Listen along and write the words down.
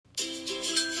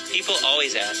People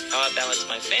always ask how I balance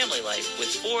my family life with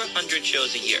 400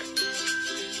 shows a year.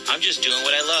 I'm just doing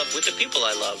what I love with the people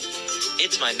I love.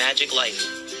 It's my magic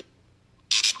life.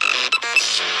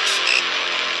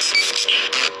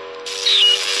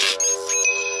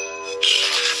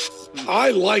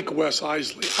 I like Wes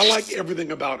Isley. I like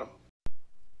everything about him.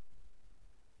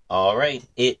 All right,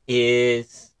 it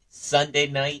is Sunday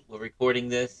night. We're recording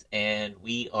this, and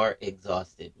we are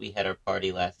exhausted. We had our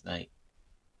party last night.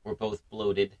 We're both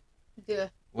bloated. Yeah.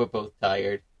 We're both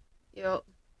tired. Yep.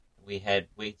 We had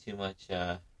way too much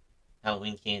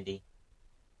Halloween candy.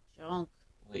 Junk.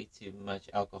 Way too much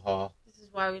alcohol. This is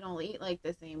why we don't eat like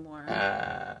this anymore.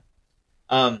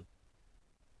 But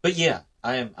yeah,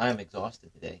 I am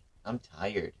exhausted today. I'm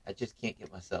tired. I just can't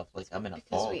get myself, I'm in a fog.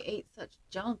 Because we ate such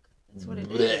junk. That's what it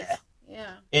Blech. is.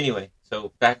 Yeah. Anyway,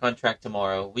 so back on track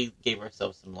tomorrow. We gave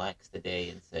ourselves some lax today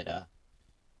and said,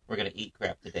 we're going to eat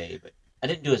crap today. But I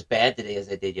didn't do as bad today as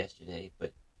I did yesterday,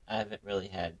 but I haven't really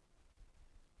had...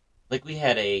 we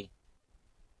had a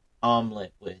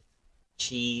omelet with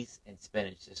cheese and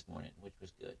spinach this morning, which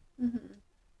was good. Mm-hmm.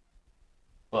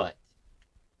 But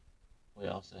we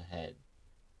also had...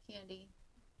 candy.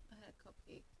 I had a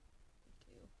cupcake,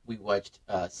 too. We watched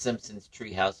Simpsons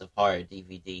Treehouse of Horror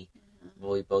DVD. Mm-hmm.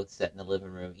 Where we both sat in the living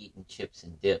room eating chips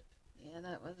and dip. Yeah,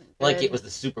 that wasn't good. Like it was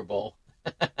the Super Bowl.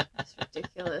 That's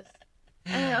ridiculous.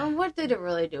 What did it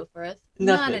really do for us?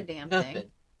 Nothing. Not a damn Nothing.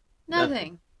 thing.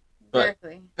 Nothing. But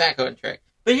Exactly. back on track.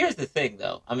 But here's the thing,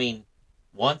 though. I mean,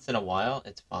 once in a while,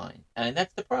 it's fine. And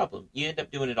that's the problem. You end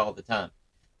up doing it all the time.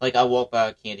 I walk by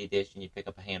a candy dish and you pick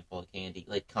up a handful of candy.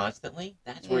 Constantly,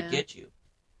 that's where it Yeah. gets you.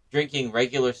 Drinking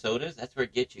regular sodas, that's where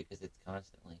it gets you because it's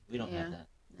constantly. We don't have Yeah. that.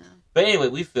 No. But anyway,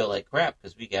 we feel like crap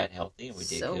because we got healthy and we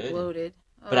did So good. bloated.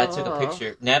 But I took a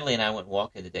picture. Natalie and I went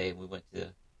walking today, and we went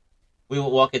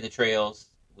walking the trails.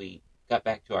 We got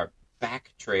back to our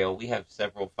back trail. We have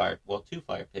two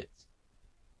fire pits,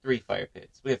 3 fire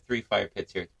pits. We have 3 fire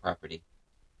pits here at the property,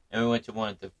 and we went to one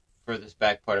at the furthest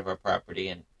back part of our property,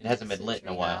 and it hasn't been lit in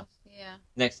a while. Yeah.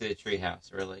 Next to the tree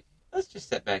house, we're like, let's just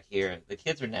sit back here. The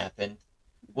kids are napping.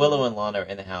 Willow and Lana are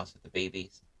in the house with the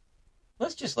babies.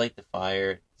 Let's just light the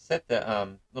fire, set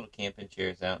the little camping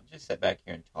chairs out, and just sit back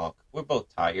here and talk. We're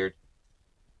both tired,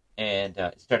 and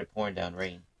it started pouring down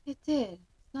rain. It did.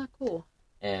 It's not cool.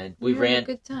 And We we were having ran. a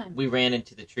good time. We ran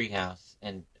into the treehouse,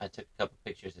 and I took a couple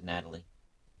pictures of Natalie.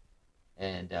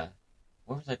 And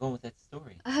where was I going with that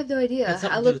story? I have no It idea. had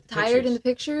something I to do looked with the tired in pictures. the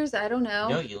pictures. I don't know.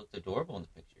 No, you looked adorable in the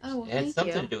pictures. Oh, well, it had thank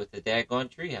something you. to do with the daggone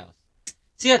treehouse.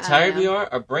 See how tired we know.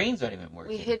 are? Our brains aren't even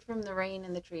working. We hid from the rain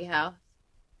in the treehouse.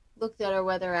 Looked at our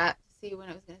weather app to see when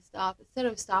it was going to stop. It said it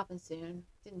was stopping soon.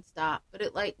 Didn't stop, but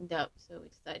it lightened up, so we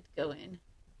decided to go in.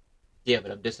 Yeah,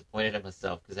 but I'm disappointed in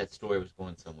myself because that story was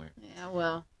going somewhere. Yeah,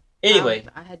 well. Anyway,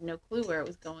 I had no clue where it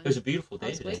was going. it was a beautiful I day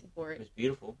was today. waiting for It it. was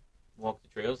beautiful. Walked the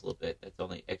trails a little bit. That's the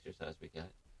only exercise we got.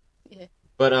 Yeah.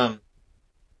 But it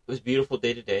was a beautiful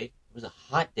day today. It was a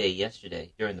hot day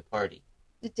yesterday during the party.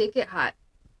 It did get hot.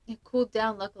 It cooled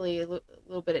down, luckily, a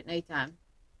little bit at nighttime,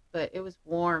 but it was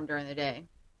warm during the day.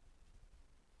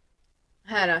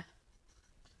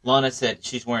 Lana said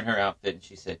she's wearing her outfit, and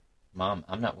she said, "Mom,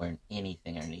 I'm not wearing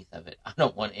anything underneath of it. I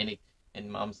don't want any."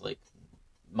 And Mom's like,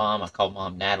 "Mom," I call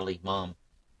Mom Natalie, "Mom,"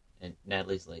 and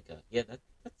Natalie's like, "Yeah,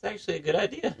 that's actually a good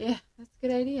idea." Yeah, that's a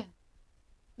good idea.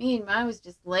 Mine was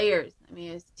just layers. I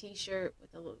mean, it was a t-shirt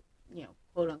with a little,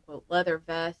 quote unquote leather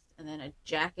vest, and then a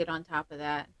jacket on top of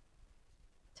that.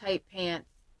 Tight pants,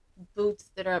 boots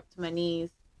that are up to my knees.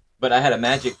 But I had a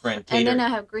magic friend, Tater. And then I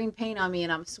have green paint on me,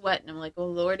 and I'm sweating. I'm like, oh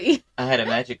lordy. I had a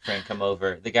magic friend come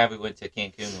over, the guy we went to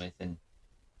Cancun with, and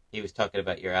he was talking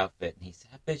about your outfit, and he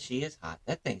said, "I bet she is hot.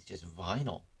 That thing's just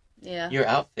vinyl. Yeah. Your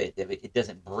outfit, it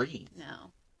doesn't breathe."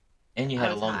 No. And you I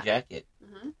had a was long hot. jacket.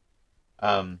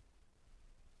 Mm-hmm.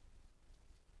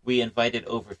 We invited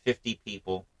over 50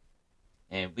 people,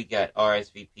 and we got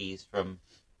RSVPs from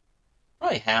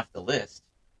probably half the list.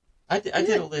 I did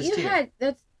a list here.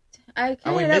 Are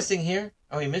we missing here?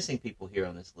 Are we missing people here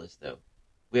on this list, though?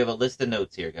 We have a list of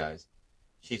notes here, guys.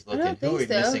 She's looking. don't Who are we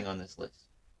think so. missing on this list?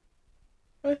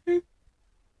 All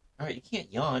right, you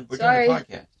can't yawn. We're Sorry. doing a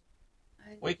podcast.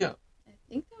 Wake up. I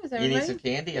think that was You everybody. need some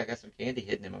candy? I got some candy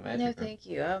hidden in my magic No, room. thank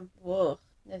you. Whoa.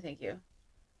 No, thank you.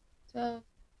 12,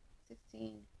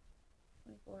 16,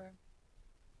 24,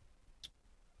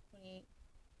 28,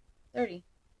 30.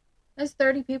 There's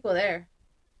 30 people there.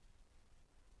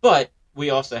 But we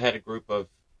also had a group of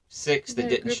 6 that We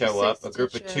had a didn't group show of up, 6 a that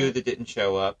group didn't of show 2 up. that didn't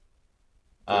show up.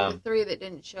 Group of 3 that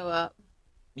didn't show up.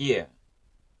 Yeah,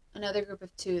 Another group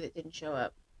of 2 that didn't show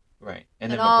up. right. And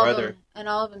then all my of brother, them, and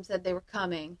all of them said they were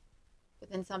coming,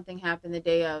 but then something happened the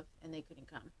day of, and they couldn't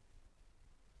come.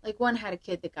 Like, one had a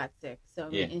kid that got sick, so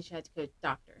Yeah. and she had to go to the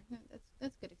doctor. Yeah,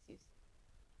 that's a good excuse.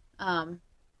 A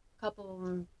couple of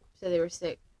them said they were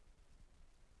sick.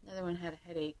 Another one had a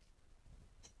headache.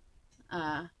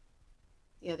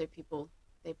 The other people,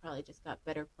 they probably just got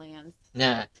better plans.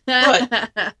 Nah.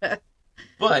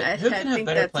 But I who can have think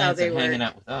better that's how plans they than hanging work.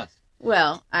 out with us?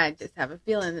 Well, I just have a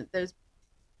feeling that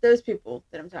those people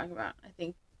that I'm talking about, I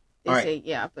think they All right. say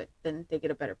yeah, but then they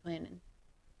get a better plan. And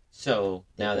So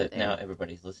now go that there. now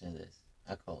everybody's listening to this,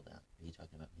 I called out. Are you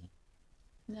talking about me?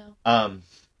 no,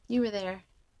 you were there.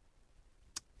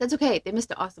 That's okay. They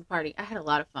missed an awesome party. I had a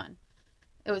lot of fun.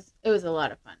 It was a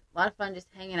lot of fun. A lot of fun just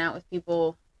hanging out with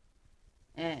people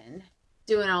and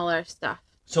doing all our stuff.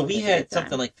 So we It was a had good time.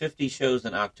 something like 50 shows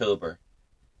in October,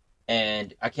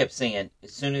 and I kept saying,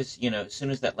 as soon as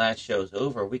that last show's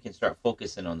over, we can start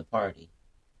focusing on the party.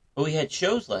 But we had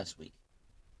shows last week.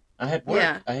 I had work.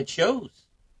 Yeah. I had shows.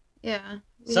 Yeah.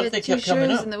 We Something had 2 kept coming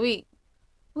shows up. in the week.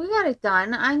 We got it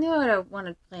done. I knew what I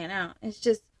wanted to plan out. It's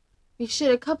just,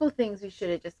 a couple things we should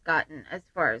have just gotten as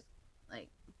far as, like,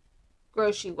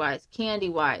 grocery-wise,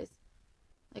 candy-wise.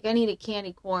 Like, I needed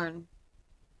candy corn.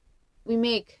 We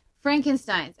make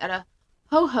Frankensteins out of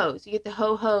ho-hos. You get the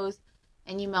ho-hos,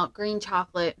 and you melt green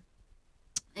chocolate,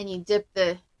 and you dip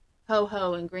the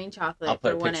ho-ho in green chocolate I'll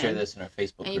put for a one picture of end. this in our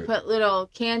Facebook And you group. put little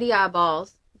candy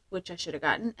eyeballs, which I should have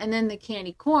gotten, and then the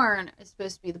candy corn is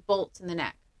supposed to be the bolts in the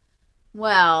neck.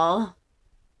 Well,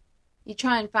 you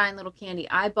try and find little candy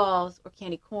eyeballs or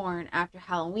candy corn after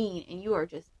Halloween, and you are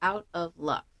just out of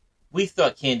luck. We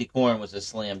thought candy corn was a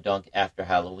slam dunk after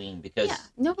Halloween because Yeah,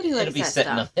 nobody it'll likes be that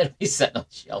sitting stuff. it'll be sitting on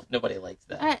the shelf. Nobody likes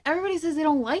that. Everybody says they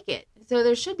don't like it, so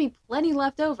there should be plenty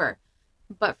left over.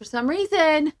 But for some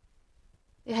reason,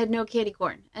 they had no candy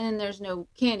corn, and then there's no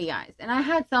candy eyes. And I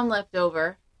had some left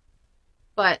over,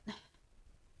 but,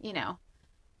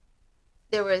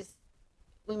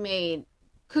 we made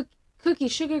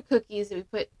sugar cookies that we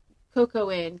put cocoa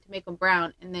in to make them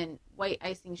brown, and then white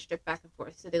icing stripped back and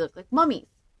forth, so they look like mummies.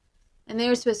 And they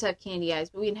were supposed to have candy eyes,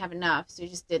 but we didn't have enough, so we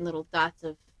just did little dots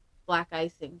of black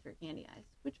icing for candy eyes,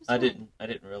 which was I fun.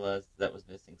 didn't realize that was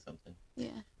missing something. Yeah.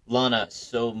 Lana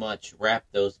so much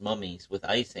wrapped those mummies with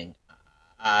icing.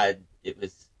 It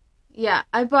was Yeah,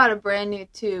 I bought a brand new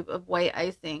tube of white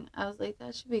icing. I was like,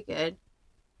 that should be good.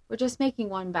 We're just making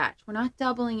one batch. We're not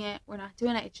doubling it. We're not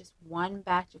doing it. It's just one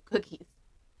batch of cookies.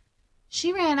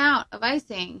 She ran out of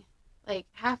icing, like,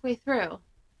 halfway through.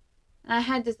 And I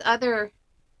had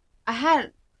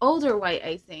older white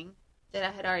icing that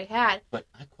I had already had. but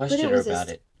I But questioned it her was about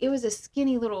it. it was a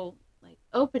skinny little, like,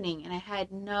 opening, and I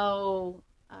had no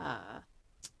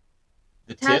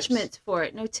The attachments tips. for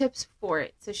it, no tips for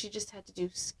it. So she just had to do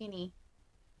skinny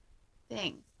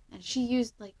things. And she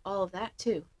used, like, all of that,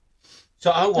 too. So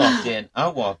I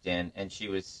walked in, and she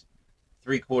was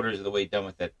 3/4 of the way done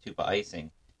with that tube of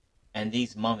icing, and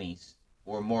these mummies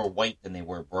were more white than they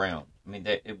were brown. I mean,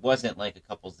 it wasn't like a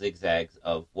couple zigzags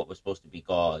of what was supposed to be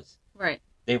gauze. Right.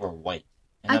 They were white,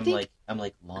 and I I'm think-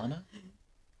 like, Lana,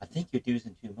 I think you're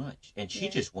using too much. And she Yeah.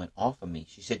 just went off of me.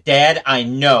 She said, Dad, I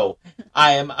know.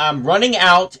 I'm running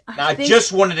out. I think-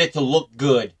 just wanted it to look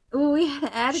good. Well, we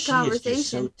had a She conversation. is just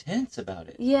so tense about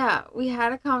it. Yeah, we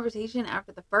had a conversation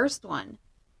after the first one.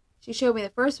 She showed me the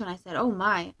first one. I said, "Oh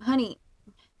my, honey,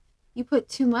 you put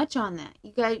too much on that.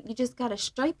 You just got to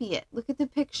stripey it. Look at the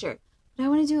picture." But I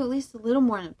want to do at least a little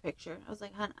more in the picture. I was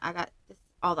like, "Hon, I got this,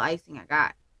 all the icing I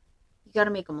got. You got to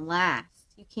make them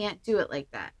last. You can't do it like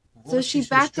that." What So was she so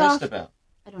backed stressed off. about?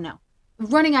 I don't know.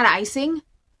 Running out of icing.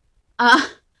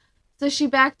 So she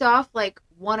backed off like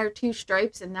 1 or 2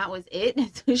 stripes, and that was it.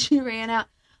 And so she ran out.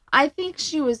 I think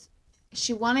she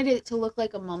wanted it to look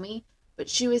like a mummy, but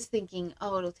she was thinking,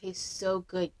 oh, it'll taste so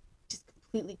good, just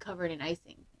completely covered in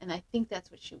icing. And I think that's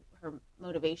what her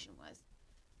motivation was,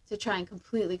 to try and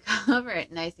completely cover it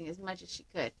in icing as much as she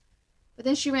could. But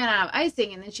then she ran out of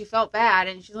icing, and then she felt bad,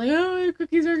 and she's like, oh, the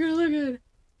cookies aren't going to look good.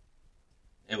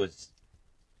 It was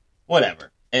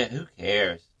whatever. Who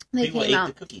cares? They People came ate out.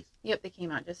 the cookies. Yep, they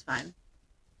came out just fine.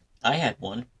 I had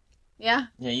one. Yeah?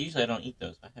 Yeah, usually I don't eat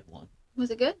those. I had one.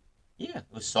 Was it good? Yeah, it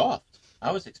was soft.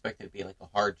 I was expecting it to be like a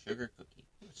hard sugar cookie.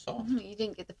 It was soft. You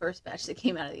didn't get the first batch that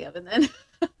came out of the oven then.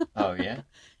 Oh, yeah?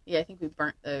 Yeah, I think we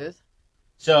burnt those.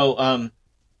 So,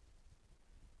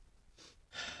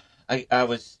 I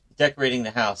was decorating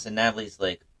the house, and Natalie's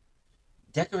like,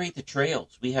 decorate the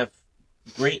trails. We have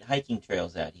great hiking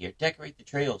trails out here. Decorate the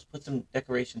trails. Put some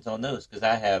decorations on those, because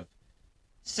I have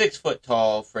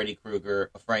 6-foot-tall Freddy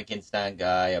Krueger, a Frankenstein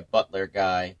guy, a butler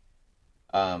guy.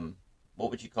 What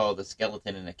would you call the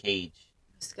skeleton in a cage?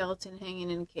 A skeleton hanging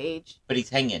in a cage. But he's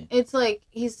hanging. It's like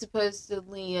he's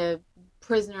supposedly a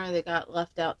prisoner that got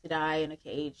left out to die in a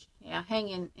cage. Yeah,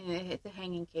 hanging. It's a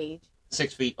hanging cage.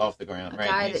 6 feet off the ground, A right?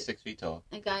 guy He's that- 6 feet tall.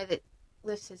 A guy that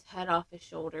lifts his head off his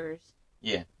shoulders.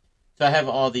 Yeah. So I have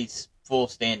all these full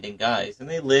standing guys, and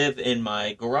they live in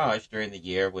my garage during the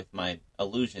year with my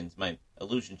illusions, my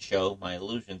illusion show, my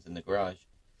illusions in the garage.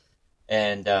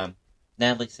 And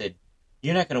Natalie said,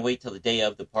 "You're not going to wait till the day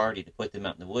of the party to put them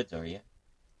out in the woods, are you?"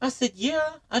 I said,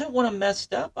 "Yeah, I don't want them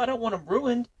messed up. I don't want them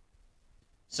ruined."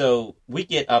 So we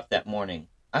get up that morning.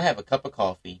 I have a cup of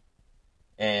coffee,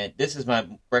 and this is my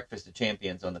breakfast of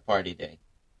champions on the party day.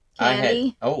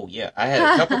 Candy? I had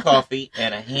a cup of coffee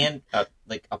and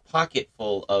a pocket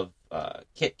full of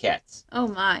Kit Kats. Oh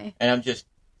my! And I'm just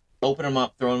opening them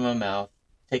up, throwing them in my mouth,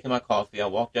 taking my coffee. I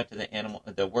walked up to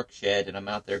the work shed, and I'm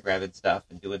out there grabbing stuff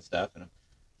and doing stuff, and I'm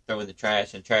throwing the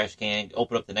trash in trash can.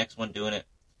 Open up the next one, doing it,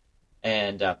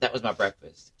 and that was my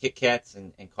breakfast: Kit Kats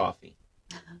and coffee.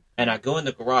 And I go in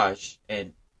the garage,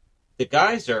 and the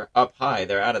guys are up high;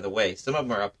 they're out of the way. Some of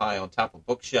them are up high on top of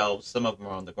bookshelves. Some of them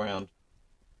are on the ground.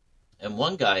 And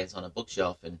one guy is on a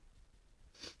bookshelf, and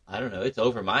I don't know, it's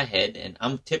over my head, and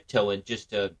I'm tiptoeing just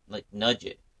to, nudge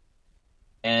it.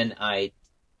 And I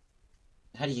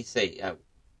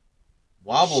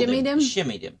wobbled Shimmied him?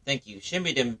 Shimmied him, thank you.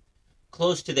 Shimmied him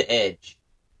close to the edge.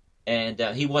 And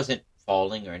he wasn't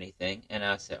falling or anything. And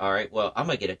I said, all right, well, I'm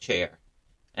going to get a chair.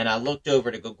 And I looked over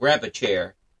to go grab a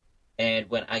chair, and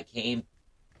when I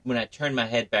turned my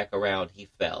head back around, he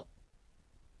fell.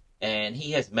 And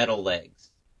he has metal legs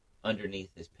underneath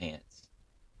his pants.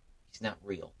 He's not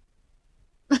real.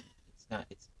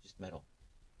 It's just metal.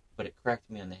 But it cracked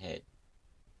me on the head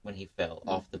when he fell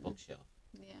off the bookshelf.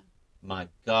 Yeah. My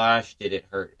gosh, did it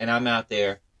hurt. And I'm out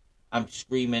there, I'm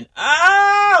screaming,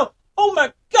 ow! Oh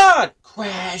my God!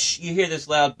 Crash! You hear this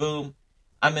loud boom.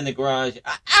 I'm in the garage,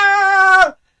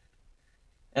 ow!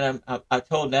 And I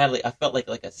told Natalie, I felt like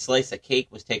a slice of cake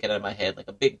was taken out of my head, like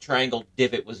a big triangle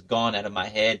divot was gone out of my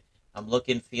head. I'm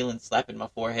looking, feeling, slapping my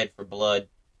forehead for blood.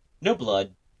 No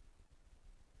blood.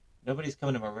 Nobody's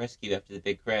coming to my rescue after the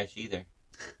big crash either.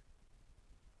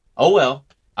 Oh well.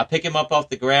 I pick him up off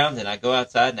the ground, and I go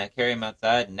outside, and I carry him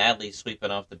outside, and Natalie's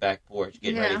sweeping off the back porch,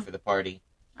 getting ready for the party.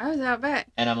 I was out back.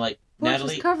 And I'm like, Porch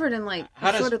Natalie, was covered in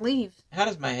assorted leaves. how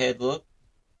does my head look?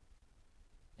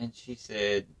 And she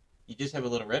said, you just have a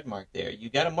little red mark there. You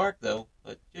got a mark, though,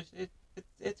 but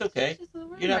it's okay. Just a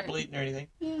little You're not red mark. bleeding or anything.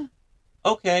 Yeah.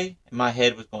 Okay. And my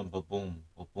head was going ba-boom,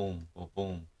 ba-boom,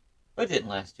 ba-boom. But it didn't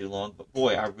last too long. But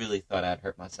boy, I really thought I'd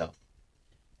hurt myself.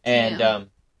 And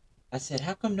I said,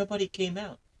 how come nobody came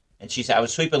out? And she said, I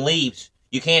was sweeping leaves.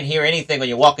 You can't hear anything when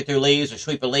you're walking through leaves or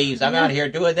sweeping leaves. I'm out here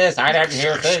doing this. I didn't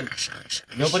hear a thing.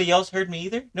 Nobody else heard me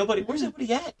either? Nobody. Where's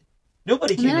everybody at?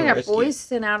 Nobody came And then to I got rescue. boys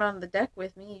sent out on the deck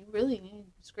with me.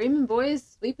 Screaming boys,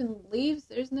 sweeping leaves.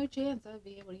 There's no chance I'd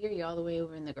be able to hear you all the way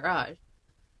over in the garage.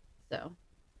 So.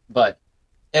 But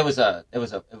it was a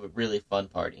really fun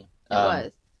party. It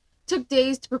was. Took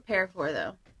days to prepare for,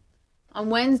 though. On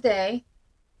Wednesday,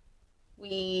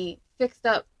 we fixed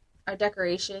up our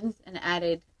decorations and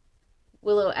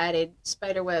Willow added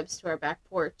spider webs to our back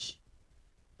porch.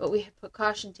 But we had put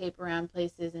caution tape around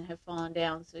places and have fallen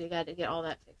down, so we got to get all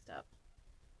that fixed up.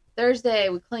 Thursday,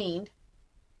 we cleaned.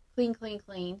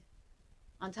 Clean.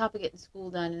 On top of getting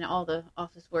school done and all the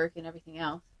office work and everything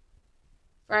else.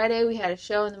 Friday, we had a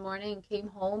show in the morning and came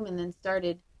home and then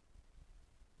started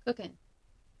cooking.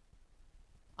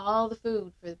 All the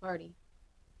food for the party.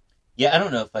 Yeah, I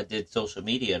don't know if I did social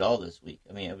media at all this week.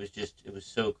 I mean, it was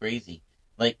so crazy.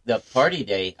 Like, the party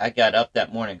day, I got up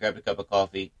that morning, grabbed a cup of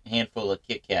coffee, handful of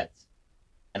Kit Kats,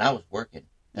 and I was working.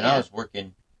 And Yeah. I was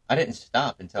working. I didn't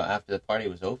stop until after the party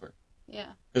was over.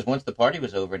 Yeah. Because once the party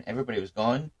was over and everybody was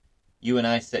gone, you and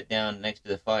I sat down next to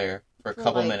the fire for a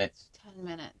couple minutes. 10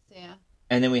 minutes, yeah.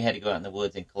 And then we had to go out in the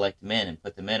woods and collect men and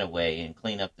put the men away and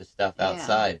clean up the stuff Yeah.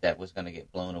 outside that was going to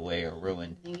get blown away or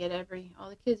ruined. And get all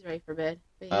the kids ready for bed.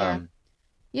 But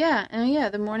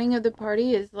the morning of the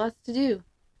party is lots to do.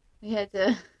 We had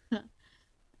to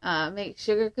make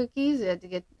sugar cookies. We had to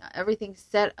get everything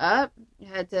set up. We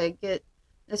had to get,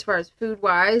 as far as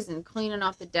food-wise, and cleaning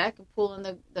off the deck and pulling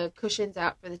the cushions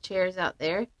out for the chairs out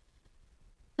there.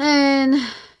 And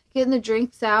getting the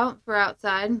drinks out for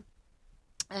outside.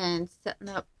 And setting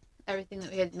up everything that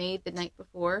we had made the night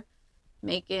before.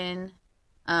 Making,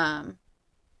 had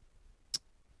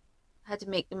to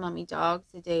make the mummy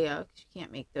dogs the day of, because you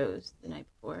can't make those the night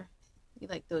before. You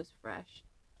like those fresh.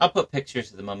 I'll put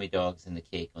pictures of the mummy dogs and the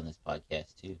cake on this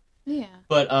podcast, too. Yeah.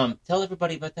 But tell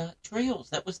everybody about the trails.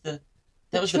 That was the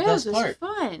best trails was part.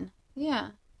 Fun.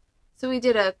 Yeah. So we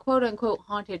did a quote-unquote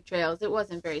haunted trails. It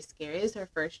wasn't very scary. It was our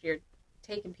first year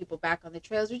taking people back on the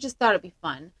trails. We just thought it'd be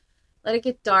fun. Let it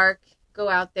get dark, go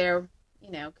out there,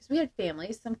 because we had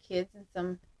families, some kids and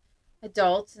some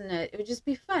adults, and it would just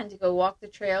be fun to go walk the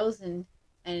trails and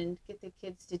get the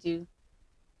kids to do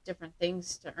different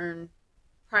things to earn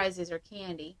prizes or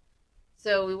candy.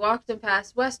 So we walked them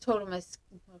past. Wes told them a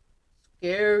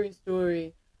scary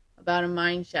story about a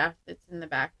mine shaft that's in the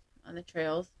back on the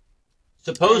trails.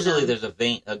 Supposedly, there's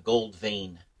a gold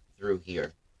vein through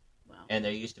here, Wow. and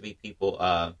there used to be people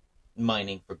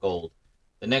mining for gold.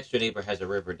 The next door neighbor has a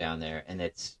river down there, and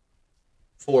it's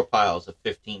 4 piles of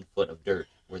 15 foot of dirt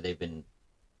where they've been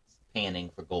panning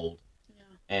for gold. Yeah.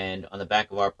 And on the back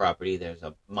of our property, there's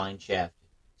a mine shaft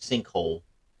sinkhole.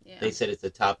 Yeah. They said it's the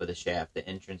top of the shaft, the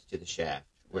entrance to the shaft,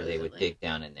 where they would Supposedly. dig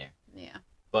down in there. Yeah.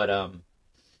 But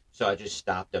so I just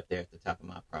stopped up there at the top of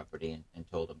my property and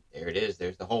told them, there it is,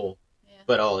 there's the hole. Yeah.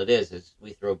 But all it is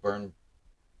we throw burned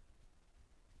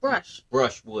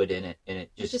brushwood in it, and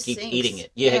it just keeps sinks. eating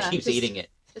it. Yeah, Yeah, it keeps just- eating it,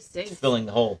 Just stinks. filling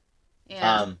the hole.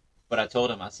 Yeah. But I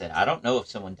told him, I said, I don't know if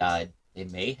someone died. They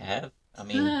may have. I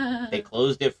mean, they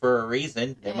closed it for a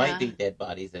reason. There might be dead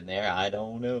bodies in there. I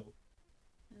don't know.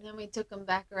 And then we took him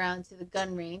back around to the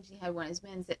gun range. He had one of his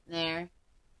men sitting there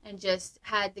and just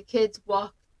had the kids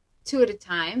walk 2 at a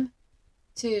time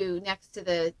to next to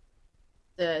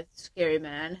the scary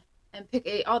man and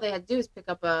all they had to do was pick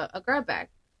up a grab bag.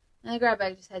 And the grab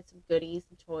bag just had some goodies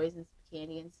and toys and some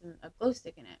candy and a glow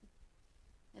stick in it.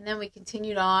 And then we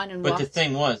continued on and But walked. the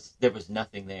thing was, there was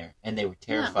nothing there. And they were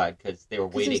terrified because they were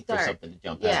 'Cause it was waiting for dark. something to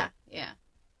jump Yeah, out. yeah.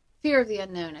 Fear of the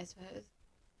unknown, I suppose.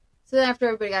 So then after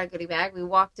everybody got a goodie bag, we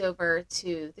walked over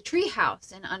to the tree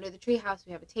house. And under the tree house,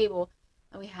 we have a table.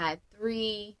 And we had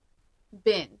 3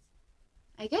 bins.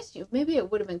 I guess maybe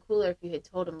it would have been cooler if you had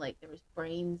told them, like, there was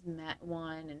brains in that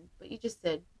one. But you just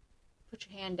said, put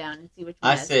your hand down and see which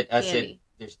one I has said, candy.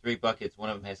 there's 3 buckets. One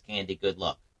of them has candy. Good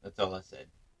luck. That's all I said.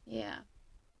 Yeah.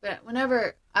 But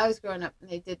whenever I was growing up and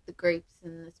they did the grapes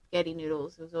and the spaghetti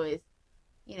noodles, it was always,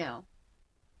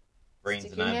 Brains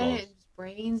stick and your hand in eyeballs. it, it's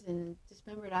brains and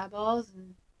dismembered eyeballs,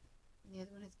 and the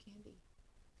other one has candy.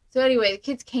 So anyway, the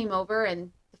kids came over,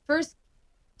 and the first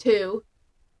 2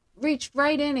 reached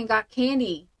right in and got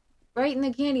candy, right in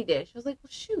the candy dish. I was like, well,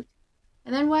 shoot.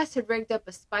 And then Wes had rigged up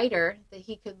a spider that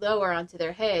he could lower onto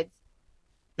their heads.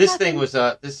 This Nothing. thing was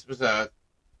a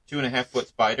 2.5 foot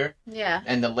spider, Yeah.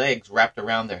 and the legs wrapped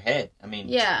around their head. I mean,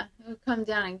 Yeah, it would come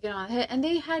down and get on the head. And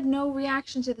they had no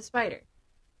reaction to the spider.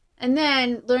 And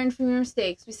then, learn from your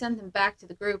mistakes, we sent them back to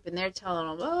the group, and they're telling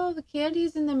them, oh, the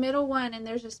candy's in the middle one, and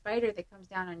there's a spider that comes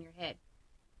down on your head.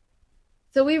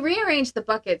 So we rearranged the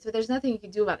buckets, but there's nothing you can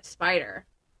do about a spider.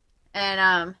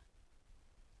 And,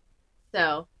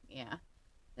 so, yeah.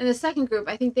 And the second group,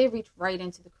 I think they reached right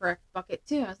into the correct bucket,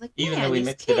 too. I was like, Even man, though we these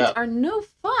mixed it kids up. are no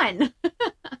fun.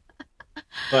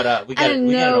 but we got and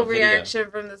we got it no on video.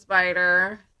 reaction from the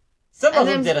spider. Some of And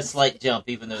them then- did a slight jump,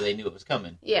 even though they knew it was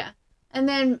coming. Yeah.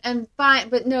 And fine,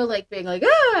 but no, like, being like,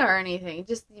 ah, or anything.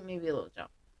 Just maybe a little jump.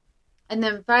 And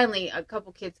then finally, a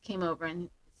couple kids came over and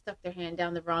stuck their hand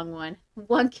down the wrong one.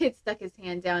 One kid stuck his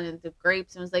hand down in the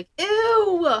grapes and was like,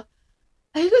 ew! I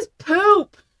think it was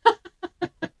poop!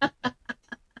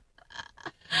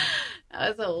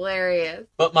 That was hilarious.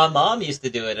 But my mom used to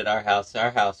do it at our house.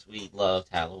 Our house, we loved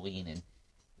Halloween, and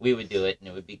we would do it, and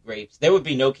it would be grapes. There would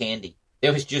be no candy.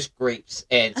 There was just grapes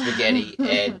and spaghetti,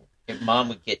 and Mom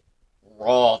would get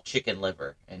raw chicken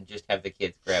liver and just have the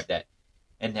kids grab that.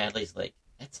 And Natalie's like,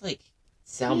 that's like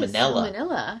salmonella.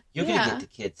 Salmonella. You're yeah. going to get the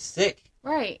kids sick.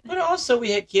 Right. But also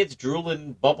we had kids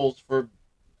drooling bubbles for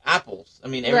apples. I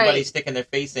mean, everybody's Right. sticking their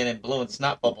face in and blowing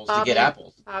snot bubbles to Bobbing. get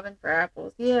apples. Bobbing for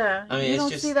apples. Yeah. I mean, you it's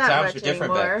don't just see that times much were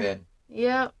different anymore. back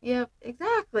then. Yep,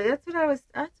 exactly. That's what I was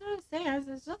saying.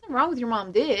 There's nothing wrong with your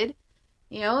mom did.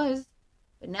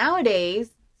 But nowadays,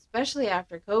 especially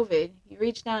after COVID, you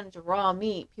reach down into raw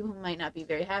meat, people might not be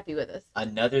very happy with us.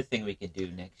 Another thing we could do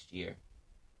next year,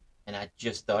 and I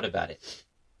just thought about it.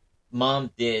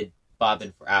 Mom did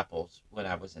bobbing for apples when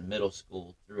I was in middle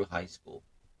school through high school.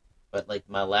 But like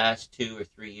my last 2 or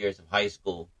 3 years of high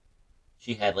school,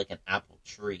 she had like an apple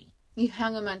tree. You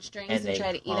hung them on strings And and they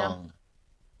try to eat them hung.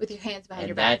 with your hands behind And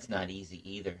your back. that's not easy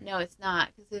either. No, it's not,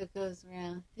 because it goes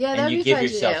around. Yeah, And that'd you be give fun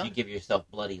yourself to you do. give yourself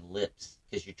bloody lips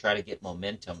because you try to get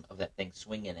momentum of that thing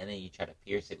swinging, and then you try to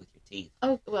pierce it with your teeth.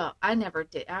 Oh, well, I never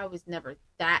did. I was never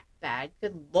that bad.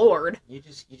 Good Lord. You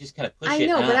just kind of push I it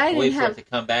know, out, but I and wait didn't for have- it to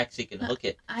come back so you can hook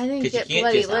it. I didn't Because you get can't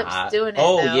bloody just lips doing it,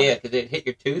 oh though. yeah, because it hit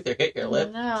your tooth or hit your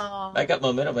lip. No. I got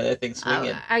momentum of that thing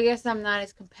swinging. I guess I'm not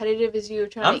as competitive as you were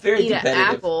trying I'm to very eat an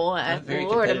competitive. apple. I'm very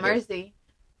Lord of competitive. mercy.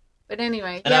 But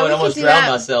anyway, And yeah, I would we could almost do drown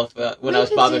that. myself when We I was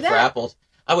could do bobbing for that. apples.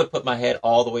 I would put my head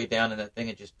all the way down in that thing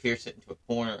and just pierce it into a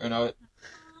corner, and I would,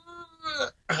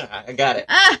 I got it.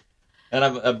 Ah! And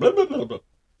I'm blah, blah, blah, blah.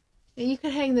 You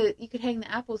could hang the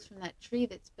apples from that tree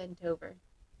that's bent over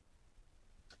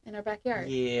in our backyard.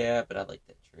 Yeah, but I like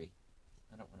that tree.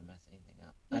 I don't want to mess anything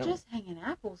up. You're just hanging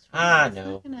apples from I it. It's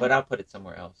know, not gonna... but I'll put it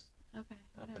somewhere else. Okay,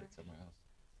 I'll whatever. put it somewhere else.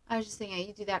 I was just thinking,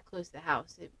 you do that close to the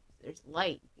house, there's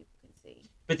light, people can see.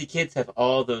 But the kids have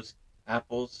all those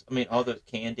apples. I mean, all those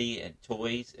candy and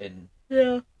toys and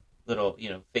Yeah. little,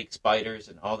 fake spiders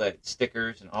and all that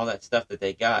stickers and all that stuff that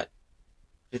they got.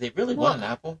 Do they really want an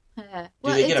apple? Do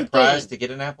they get a prize to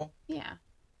get an apple? Yeah.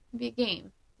 It'd be a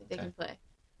game that they Okay. can play.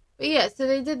 But yeah, so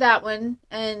they did that one,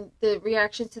 and the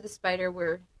reactions to the spider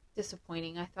were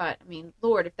disappointing. I thought,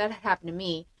 Lord, if that had happened to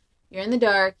me, you're in the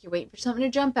dark, you're waiting for something to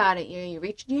jump out at you, you're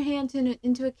reaching your hand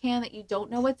into a can that you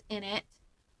don't know what's in it,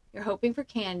 you're hoping for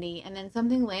candy, and then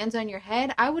something lands on your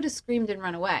head, I would have screamed and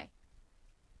run away.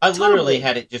 I Totally. literally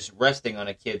had it just resting on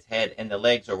a kid's head, and the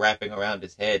legs are wrapping around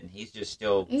his head, and he's just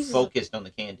still focused on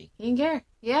the candy. He didn't care.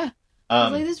 Yeah. I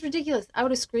was like, this is ridiculous. I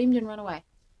would have screamed and run away.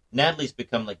 Natalie's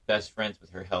become like best friends with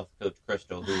her health coach,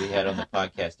 Crystal, who we had on the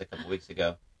podcast a couple weeks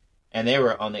ago. And they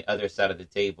were on the other side of the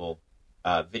table,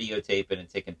 videotaping and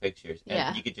taking pictures.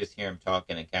 And you could just hear them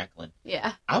talking and cackling.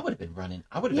 Yeah. I would have been running.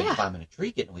 I would have been climbing a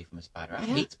tree getting away from a spider. I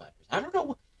hate spiders. I don't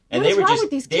know. And what is wrong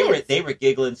with these kids? They were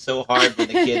giggling so hard when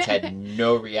the kids had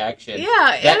no reaction.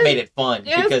 Yeah. That made it fun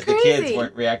because the kids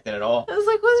weren't reacting at all. I was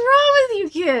like, what's wrong with you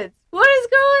kids? What is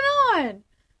going on?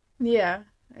 Yeah,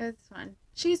 it's fun.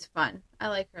 She's fun. I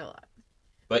like her a lot.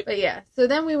 But yeah, so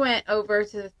then we went over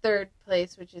to the third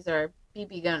place, which is our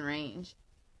BB gun range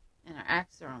and our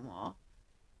axe throwing wall.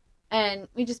 And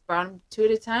we just brought them 2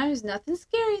 at a time. It was nothing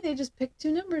scary. They just picked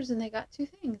 2 numbers and they got 2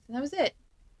 things. And that was it.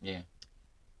 Yeah.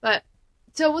 But,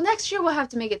 next year we'll have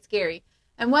to make it scary.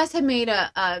 And Wes had made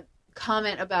a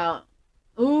comment about,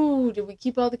 ooh, did we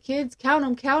keep all the kids? Count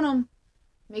them.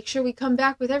 Make sure we come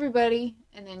back with everybody.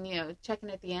 And then, checking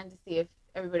at the end to see if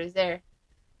everybody's there.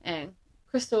 And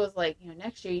Crystal was like,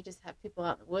 next year you just have people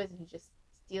out in the woods and you just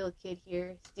steal a kid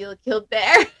here, steal a kid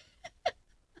there.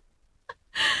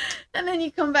 And then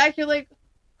you come back, you're like,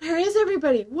 where is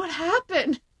everybody? What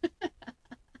happened?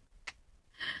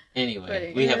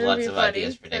 Anyway, we have lots of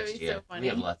ideas for next year. We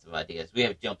have lots of ideas. We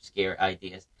have jump scare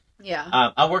ideas.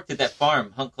 Yeah. I worked at that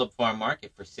farm, Hunt Club Farm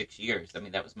Market, for 6 years.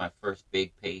 That was my first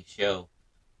big pay show.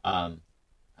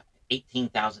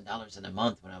 $18,000 in a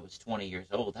month when I was 20 years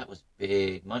old. That was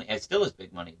big money. It still is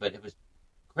big money, but it was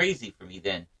crazy for me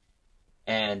then.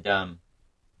 And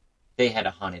they had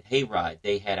a haunted hayride.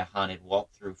 They had a haunted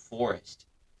walk through forest.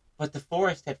 But the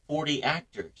forest had 40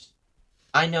 actors.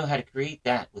 I know how to create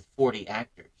that with 40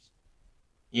 actors.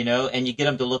 And you get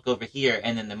them to look over here,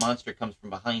 and then the monster comes from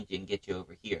behind you and gets you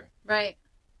over here. Right.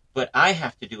 But I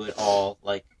have to do it all,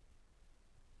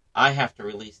 I have to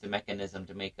release the mechanism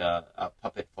to make a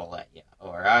puppet fall at you,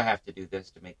 or I have to do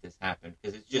this to make this happen,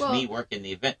 because it's just me working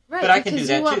the event. Right, but I can do that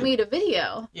too. you want me to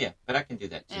video. Yeah, but I can do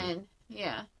that too.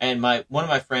 And one of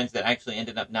my friends that actually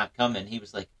ended up not coming, he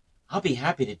was like, I'll be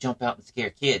happy to jump out and scare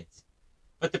kids.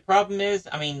 But the problem is,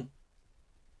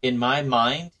 in my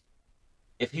mind,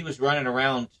 if he was running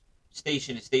around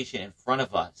station to station in front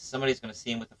of us, somebody's going to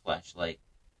see him with a flashlight,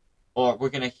 or we're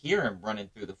going to hear him running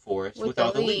through the forest with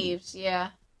all the leaves. Yeah.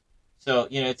 So,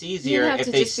 it's easier if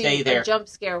they stay there. A jump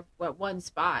scare at one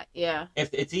spot, yeah.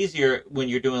 If it's easier when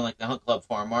you're doing like the Hunt Club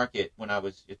Farm Market when I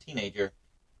was a teenager,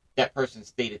 that person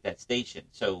stayed at that station,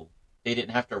 so they didn't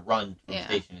have to run from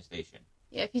station to station.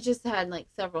 Yeah, if you just had like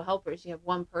several helpers, you have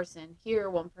one person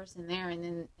here, one person there,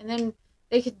 and then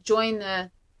they could join the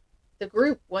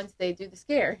group once they do the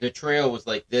scare. The trail was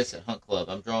like this at Hunt Club.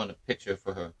 I'm drawing a picture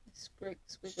for her.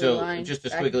 Squiggly line. Just a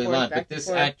squiggly line. But this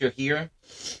actor here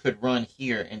could run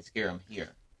here and scare him here.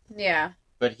 Yeah.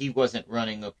 But he wasn't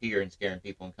running up here and scaring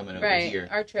people and coming over here.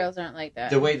 Our trails aren't like that.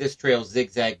 The way this trail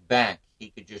zigzagged back, he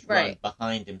could just run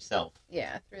behind himself.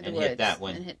 Yeah, through the and woods. Hit that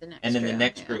one. And hit the next and then trail, the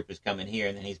next group is coming here,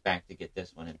 and then he's back to get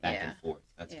this one and back and forth.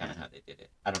 That's kind of how they did it.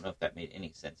 I don't know if that made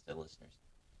any sense to listeners.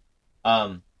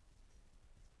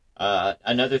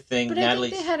 Another thing, but Natalie.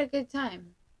 I think they had a good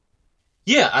time.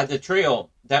 Yeah, the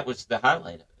trail, that was the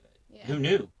highlight of it. Yeah. Who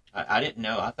knew? I didn't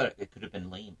know. I thought it could have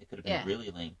been lame. It could have been really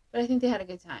lame. But I think they had a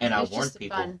good time. And I warned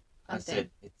people. Fun I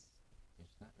said, there's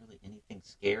not really anything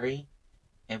scary,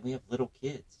 and we have little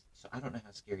kids, so I don't know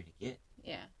how scary to get.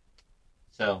 Yeah.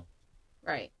 So.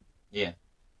 Right. Yeah.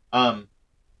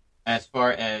 As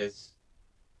far as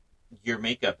your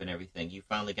makeup and everything, you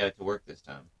finally got it to work this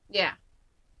time. Yeah.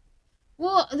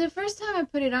 Well, the first time I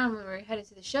put it on when we were headed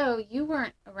to the show, you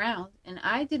weren't around, and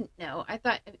I didn't know. I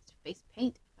thought it was face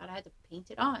paint. thought I had to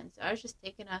paint it on. So I was just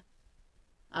taking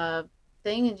a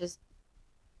thing and just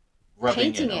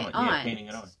painting it on. Yeah, painting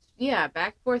it on. Yeah,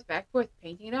 back, forth,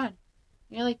 painting it on. And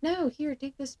you're like, no, here,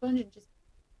 take this sponge and just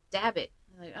dab it.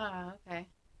 I'm like, oh, okay.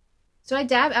 So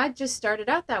I just started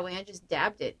out that way. I just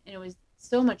dabbed it, and it was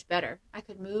so much better. I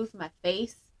could move my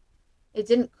face. It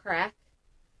didn't crack.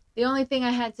 The only thing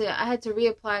I had to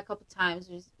reapply a couple times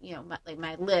was,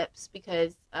 my lips,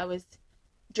 because I was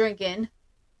drinking,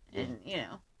 and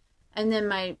and then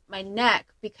my neck,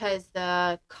 because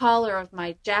the collar of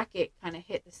my jacket kind of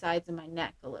hit the sides of my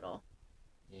neck a little.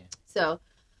 Yeah. So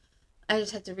I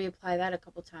just had to reapply that a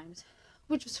couple times,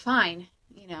 which was fine,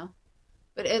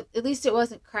 But at least it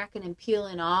wasn't cracking and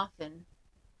peeling off, and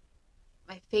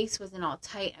my face wasn't all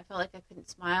tight. I felt like I couldn't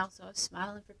smile, so I was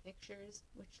smiling for pictures,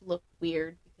 which looked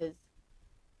weird because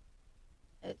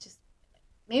it just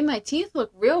made my teeth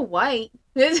look real white.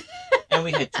 And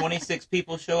we had 26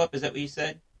 people show up. Is that what you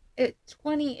said? It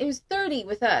was 30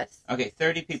 with us. Okay,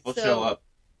 30 people show up,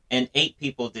 and 8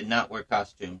 people did not wear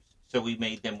costumes, so we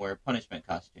made them wear punishment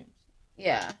costumes.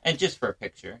 Yeah. And just for a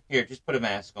picture. Here, just put a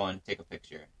mask on, take a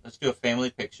picture. Let's do a family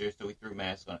picture, so we threw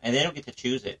masks on. And they don't get to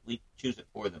choose it. We choose it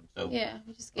for them. So yeah,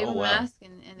 we just gave them a mask,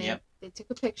 and they took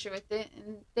a picture with it,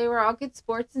 and they were all good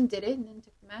sports and did it, and then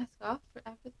took the mask off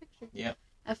after the picture. Yep.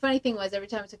 And the funny thing was, every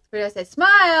time I took the picture, I said,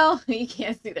 smile! You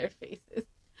can't see their faces.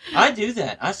 I do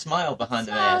that. I smile behind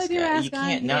the mask. You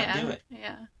can't not do it.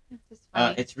 Yeah. It's just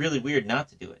funny. It's really weird not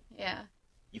to do it. Yeah.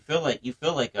 You feel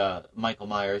like Michael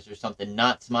Myers or something,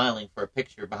 not smiling for a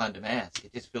picture behind a mask.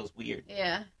 It just feels weird.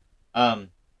 Yeah.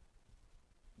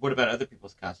 What about other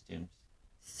people's costumes?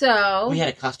 So we had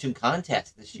a costume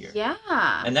contest this year. Yeah.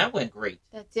 And that went great.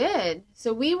 That did.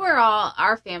 So we were all,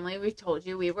 our family, we told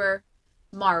you, we were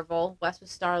Marvel. Wes was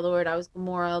Star-Lord, I was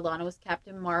Gamora, Lana was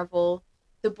Captain Marvel.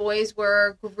 The boys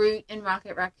were Groot and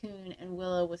Rocket Raccoon, and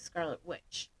Willow was Scarlet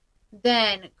Witch.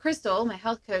 Then Crystal, my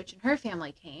health coach, and her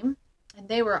family came. And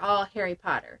they were all Harry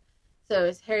Potter. So it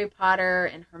was Harry Potter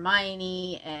and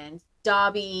Hermione and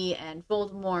Dobby and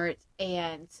Voldemort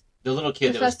and the little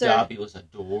kid Professor, that was Dobby was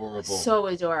adorable. So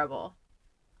adorable.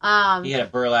 He had a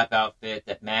burlap outfit,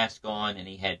 that mask on, and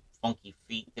he had funky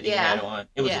feet that he had on.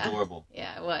 It was adorable.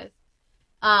 Yeah, it was.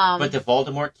 But the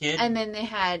Voldemort kid, and then they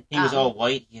had he was all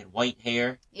white. He had white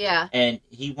hair. Yeah. And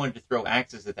he wanted to throw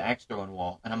axes at the axe throwing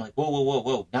wall, and I'm like,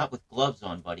 whoa, not with gloves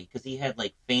on, buddy, because he had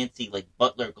like fancy like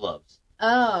butler gloves.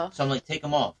 Oh. So I'm like, take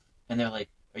them off, and they're like,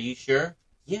 are you sure?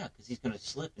 Yeah, because he's gonna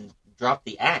slip and drop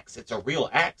the axe. It's a real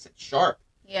axe. It's sharp.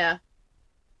 Yeah.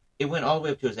 It went all the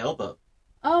way up to his elbow.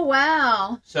 Oh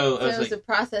wow. So it was like, a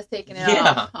process taking it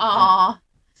off. Aw.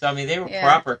 So, I mean, they were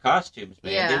proper costumes,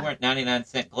 man. Yeah. They weren't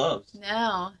 99-cent gloves.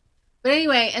 No. But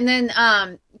anyway, and then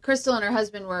Crystal and her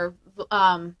husband were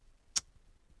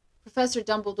Professor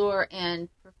Dumbledore and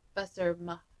Professor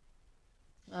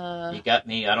you got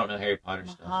me. I don't know Harry Potter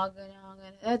stuff.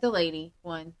 The lady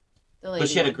one. But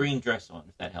she had a green dress on,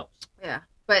 if that helps. Yeah.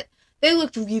 But they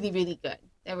looked really, really good.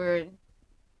 They were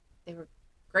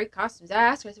great costumes. I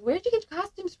asked her, I said, where'd you get your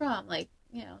costumes from? Like,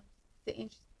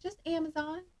 just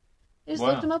Amazon. They just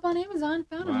looked them up on Amazon,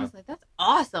 found them. I was like, that's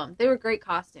awesome. They were great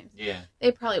costumes. Yeah.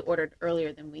 They probably ordered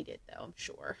earlier than we did, though, I'm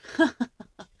sure.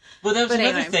 Well, that was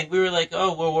another thing. We were like,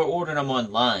 oh, well, we're ordering them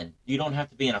online. You don't have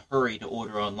to be in a hurry to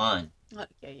order online.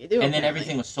 Yeah, you do. And then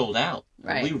everything was sold out.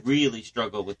 Right. We really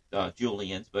struggled with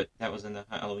Julian's, but that was in the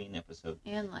Halloween episode.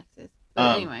 And Lexus.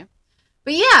 But anyway.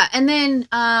 But yeah, and then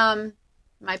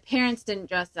my parents didn't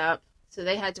dress up, so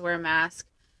they had to wear a mask.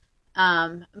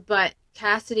 But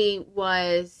Cassidy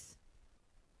was...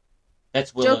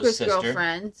 That's Willow's Joker's sister.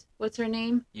 Girlfriend. What's her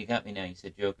name? You got me now. You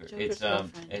said Joker. Joker's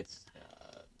girlfriend. It's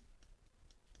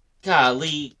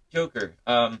golly, Joker.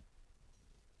 Come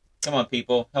on,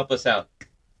 people, help us out.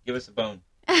 Give us a bone.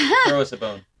 Throw us a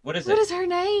bone. What is it? What is her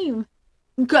name?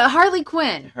 Harley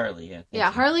Quinn. Harley, yeah.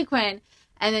 Yeah, Harley Quinn.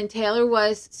 And then Taylor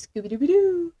was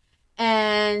Scooby-Doo.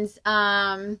 And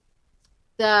the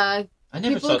I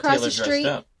never people saw across Taylor the street.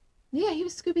 dressed up. Yeah, he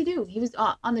was Scooby-Doo. He was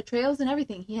on the trails and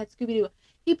everything. He had Scooby-Doo.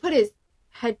 He put his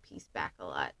headpiece back a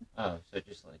lot. Oh, so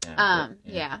just like that.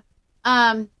 Yeah.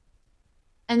 And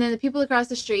then the people across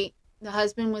the street, the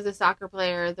husband was a soccer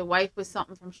player. The wife was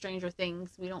something from Stranger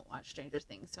Things. We don't watch Stranger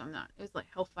Things, so I'm not. It was like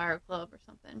Hellfire Club or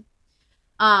something.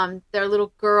 Their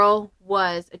little girl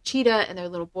was a cheetah, and their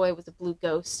little boy was a blue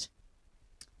ghost.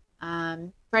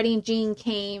 Freddie and Jean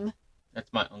came.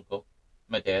 That's my uncle,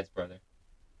 my dad's brother.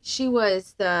 She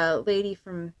was the lady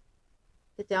from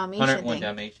the Dalmatian 101 thing.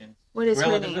 Dalmatians. What is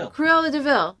Cruella her name? DeVille. Cruella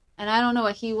DeVille. And I don't know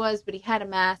what he was, but he had a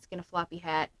mask and a floppy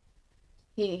hat.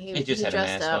 He just had a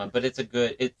dressed mask up. on, but it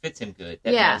fits him good.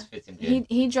 That Yeah. mask fits him good.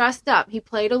 He dressed up. He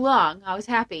played along. I was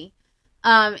happy.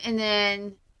 And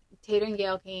then Tater and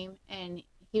Gail came, and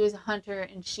he was a hunter,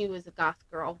 and she was a goth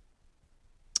girl.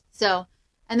 So,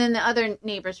 and then the other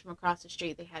neighbors from across the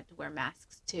street, they had to wear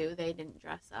masks too. They didn't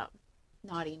dress up.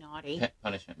 Naughty. Pet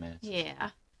punishment mask. Yeah.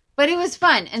 But it was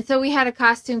fun. And so we had a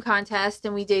costume contest,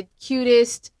 and we did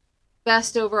cutest,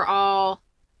 best overall,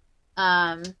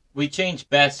 We changed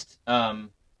best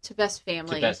to best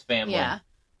family. to best family. Yeah.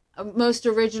 Most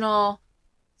original,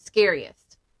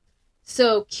 scariest.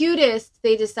 So cutest,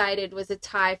 they decided, was a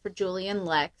tie for Julie and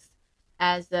Lex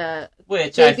as the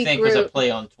Which I Baby think was a Groot.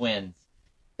 play on twins.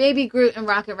 Baby Groot and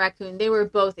Rocket Raccoon. They were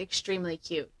both extremely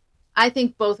cute. I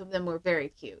think both of them were very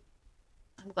cute.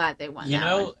 I'm glad they won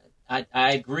that one.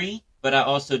 I agree, but I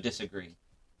also disagree.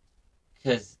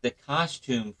 Because the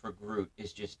costume for Groot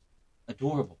is just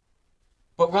adorable.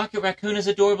 But Rocket Raccoon is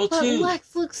adorable But too.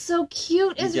 Lex looks so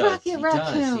cute He as does, Rocket he does,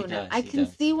 Raccoon. he does, I he can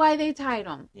does. see why they tied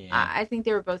them. Yeah. I think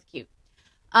they were both cute.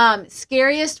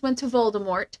 Scariest went to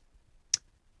Voldemort.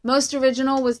 Most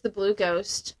original was the Blue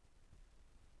Ghost.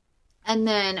 And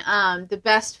then the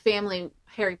best family,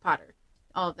 Harry Potter.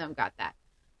 All of them got that.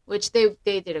 Which they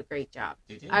did a great job.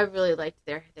 They did. I really liked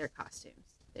their costumes.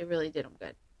 They really did them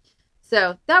good.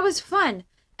 So that was fun.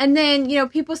 And then,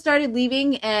 people started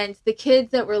leaving, and the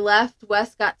kids that were left,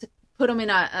 Wes got to put them in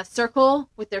a circle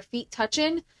with their feet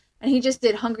touching, and he just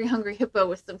did Hungry Hungry Hippo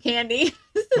with some candy.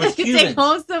 So they With could humans. take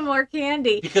home some more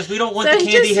candy. Because we don't want So the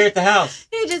he candy just- here at the house.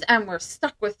 And we're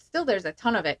stuck with, still there's a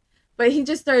ton of it. But he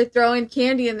just started throwing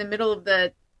candy in the middle of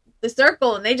the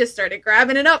circle, and they just started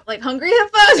grabbing it up like hungry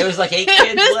hippos. It was like 8 It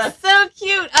kids was left. so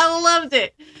cute. I loved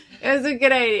it. It was a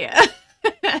good idea.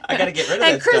 I gotta get rid of And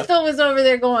that stuff. Crystal was over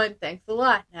there going, "Thanks a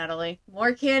lot, Natalie.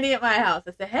 More candy at my house."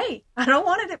 I said, "Hey, I don't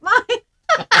want it at mine."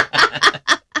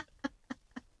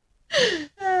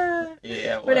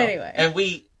 Yeah, But anyway. And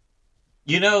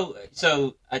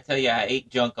so I tell you, I ate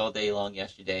junk all day long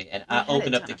yesterday, and We I had a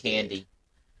opened up ton the of food. candy,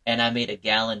 and I made a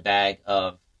gallon bag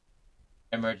of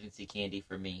emergency candy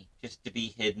for me, just to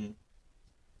be hidden.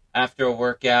 After a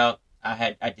workout,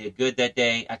 I did good that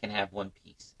day. I can have one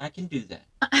piece. I can do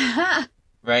that,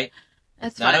 right?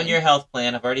 That's Not fine. on your health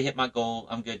plan. I've already hit my goal.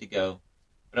 I'm good to go.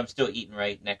 But I'm still eating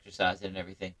right and exercising and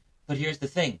everything. But here's the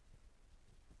thing.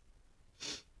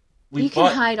 You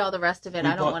can hide all the rest of it.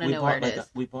 I don't want to know where it is.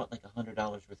 We bought like $100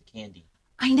 worth of candy.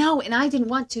 I know, and I didn't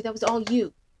want to. That was all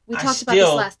you. We I talked about this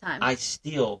still- last time. I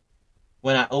still,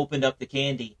 when I opened up the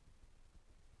candy,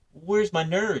 where's my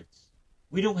nerds?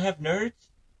 We don't have nerds?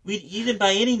 You didn't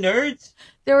buy any nerds?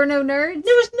 There were no nerds?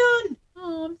 There was none.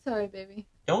 Oh, I'm sorry, baby.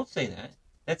 Don't say that.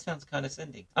 That sounds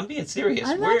condescending. I'm being serious.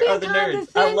 I'm not Where being are the nerds?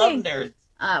 I love condescending.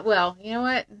 nerds. Well, you know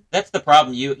what? That's the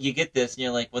problem. You get this, and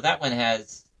you're like, well, that one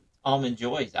has Almond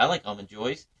Joys. I like Almond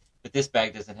Joys, but this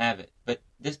bag doesn't have it. But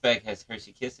this bag has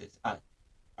Hershey Kisses.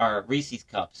 Or Reese's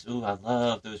Cups. Ooh, I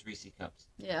love those Reese's Cups.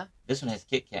 Yeah. This one has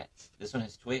Kit Kats. This one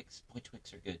has Twix. Boy,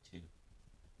 Twix are good, too.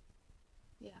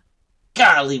 Yeah.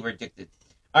 Golly, we're addicted.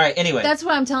 All right, anyway. That's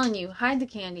why I'm telling you. Hide the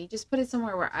candy. Just put it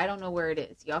somewhere where I don't know where it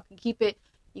is. Y'all can keep it.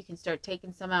 You can start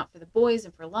taking some out for the boys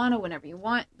and for Lana whenever you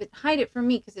want. But hide it from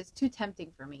me because it's too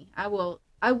tempting for me. I will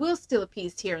steal a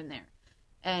piece here and there.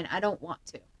 And I don't want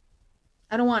to.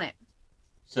 I don't want it.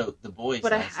 So the boys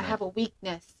But I last night, have a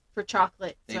weakness for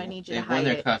chocolate, so I need you to they won hide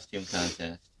their it. costume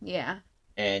contest. Yeah.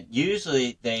 And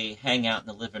usually they hang out in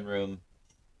the living room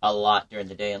a lot during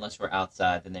the day. Unless we're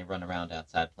outside, then they run around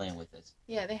outside playing with us.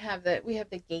 Yeah, we have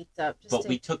the gates up. Just But to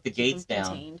we took the keep gates them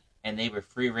down, contained. and they were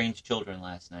free-range children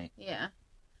last night. Yeah.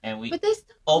 And we But they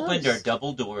still opened our closed.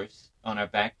 double doors on our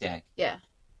back deck. Yeah.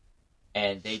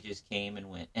 And they just came and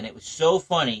went. And it was so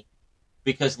funny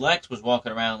because Lex was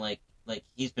walking around like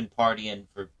he's been partying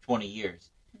for 20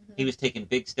 years. Mhm. He was taking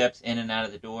big steps in and out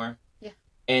of the door. Yeah.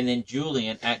 And then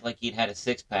Julian acted like he'd had a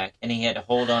six-pack, and he had to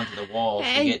hold on to the walls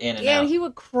to get in and yeah, out. he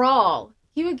would crawl.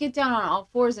 He would get down on all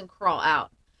fours and crawl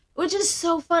out, which is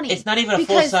so funny. It's not even a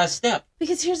Because- full-size step.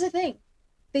 Because here's the thing.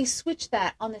 They switched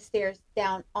that on the stairs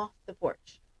down off the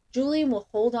porch. Julian will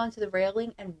hold on to the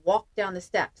railing and walk down the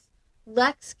steps.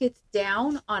 Lex gets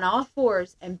down on all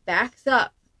fours and backs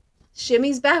up,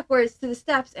 shimmies backwards to the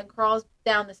steps, and crawls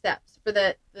down the steps for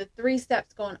the 3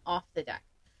 steps going off the deck.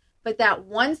 But that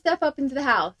one step up into the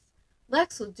house,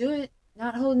 Lex will do it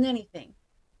not holding anything.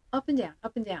 Up and down,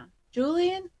 up and down.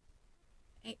 Julian,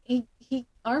 he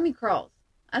army crawls.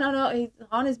 I don't know, he's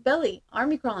on his belly,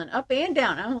 army crawling up and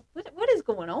down. I don't know, what is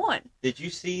going on? Did you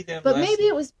see them? But maybe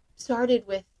it was started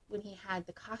with when he had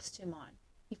the costume on.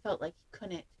 He felt like he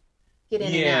couldn't get in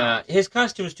and Yeah, out. his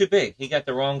costume was too big. He got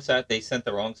the wrong size. They sent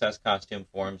the wrong size costume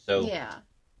for him. So Yeah.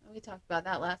 We talked about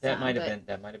that last That time. might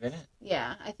have been it.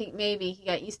 Yeah, I think maybe he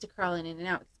got used to crawling in and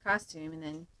out with his costume, and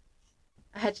then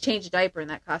I had to change a diaper, and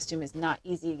that costume is not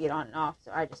easy to get on and off,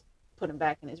 so I just put him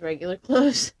back in his regular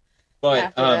clothes. But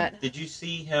after that. did you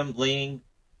see him laying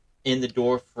in the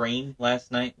door frame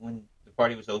last night when the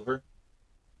party was over?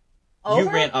 Over? You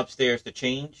ran upstairs to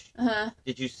change. Uh-huh.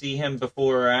 Did you see him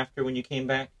before or after when you came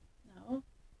back? No.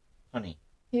 Honey.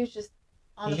 He was just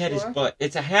on the He had floor. his butt.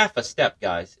 It's a half a step,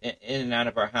 guys, in and out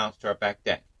of our house to our back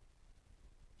deck.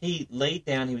 He laid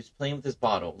down. He was playing with his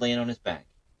bottle, laying on his back.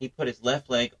 He put his left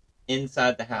leg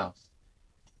inside the house.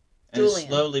 And Julian.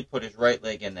 slowly put his right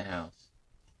leg in the house.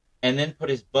 And then put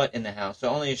his butt in the house, so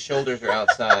only his shoulders are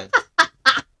outside.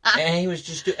 And he was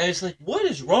just, I was like, what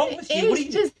is wrong with you? What are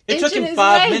you doing? It took him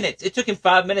 5 minutes. It took him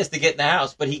 5 minutes to get in the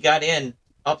house, but he got in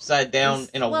upside down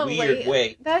in a Slowly. weird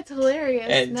way. That's hilarious.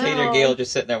 And no. Tater Gale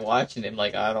just sitting there watching him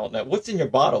like, I don't know. What's in your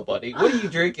bottle, buddy? What are you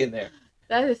drinking there?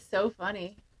 That is so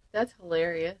funny. That's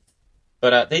hilarious.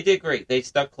 But they did great. They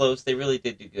stuck close. They really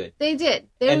did do good. They did.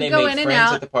 They And would they go made in and friends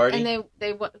out, at the party? and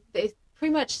they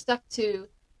pretty much stuck to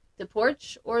the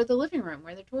porch or the living room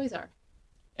where their toys are.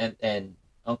 And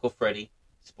Uncle Freddie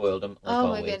spoiled them like Oh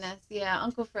always. my goodness, yeah,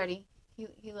 Uncle Freddie,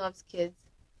 he loves kids,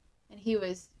 and he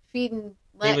was feeding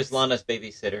Lex. He was Lana's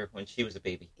babysitter when she was a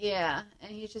baby. Yeah,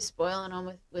 and he was just spoiling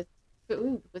them with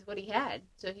food, with what he had.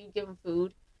 So he'd give him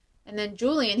food, and then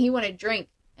Julian, he wanted drink,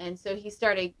 and so he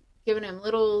started giving him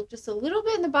just a little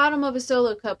bit in the bottom of a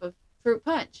solo cup of fruit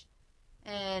punch,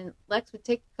 and Lex would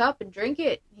take the cup and drink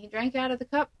it. He drank out of the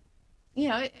cup. You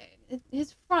know,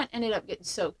 his front ended up getting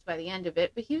soaked by the end of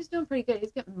it, but he was doing pretty good. He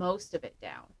was getting most of it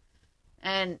down.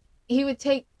 And he would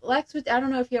take, I don't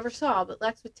know if you ever saw, but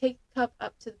Lex would take the cup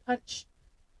up to the punch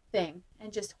thing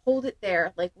and just hold it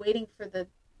there, like waiting for it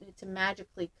to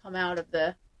magically come out of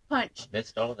the punch.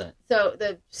 Missed all of that. So,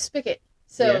 the spigot.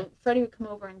 So, Yeah. Freddie would come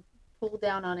over and pull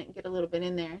down on it and get a little bit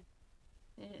in there.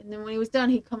 And then when he was done,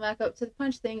 he'd come back up to the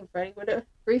punch thing, and Freddie would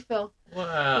refill.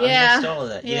 Wow, Yeah. I missed all of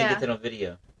that. You Yeah. didn't get that on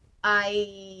video.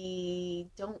 I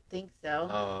don't think so.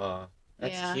 Oh,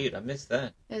 that's Yeah. cute. I missed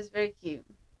that. It was very cute.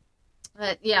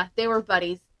 But yeah, they were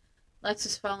buddies. Lex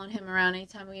was following him around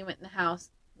anytime we went in the house.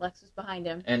 Lex was behind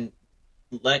him. And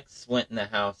Lex went in the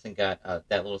house and got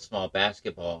that little small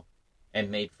basketball and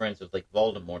made friends with like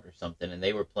Voldemort or something, and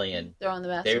they were playing. Throwing the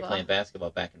basketball. They were playing basketball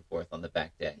back and forth on the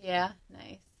back deck. Yeah,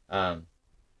 nice.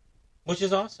 Which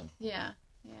is awesome. Yeah.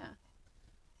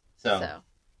 So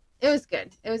it was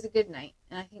good. It was a good night,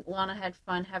 and I think Lana had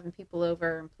fun having people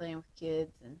over and playing with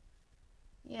kids, and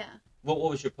yeah. what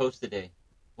was your post today?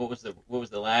 What was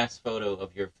the last photo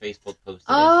of your Facebook post today?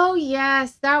 Oh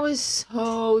yes, that was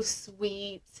so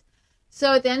sweet.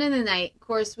 So at the end of the night, of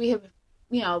course, we have,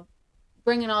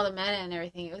 bringing all the men in and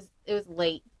everything. It was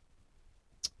late,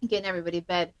 getting everybody to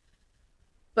bed.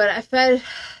 But I fed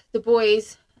the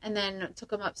boys and then took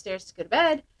them upstairs to go to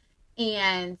bed.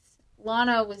 And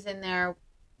Lana was in there.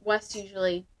 Wes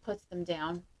usually puts them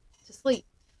down to sleep,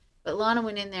 but Lana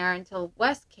went in there until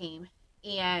Wes came,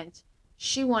 and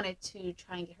she wanted to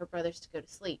try and get her brothers to go to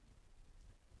sleep.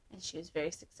 And she was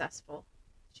very successful.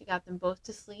 She got them both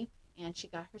to sleep, and she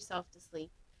got herself to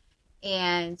sleep.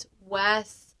 And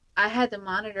Wes, I had the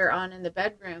monitor on in the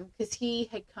bedroom because he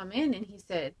had come in and he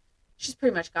said, she's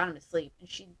pretty much got him to sleep and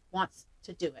she wants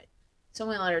to do it. So I'm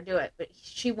going to let her do it. But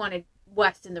she wanted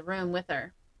Wes in the room with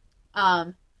her.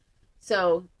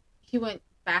 So he went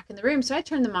back in the room. So I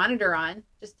turned the monitor on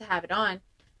just to have it on.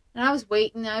 And I was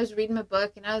waiting. I was reading my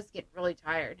book and I was getting really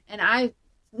tired. And I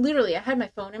had my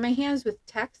phone in my hands with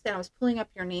text and I was pulling up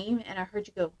your name and I heard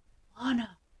you go,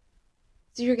 Lana.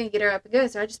 So you're going to get her up and go.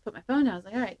 So I just put my phone down. I was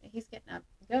like, all right, he's getting up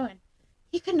and going.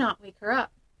 He could not wake her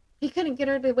up. He couldn't get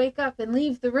her to wake up and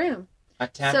leave the room. I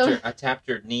tapped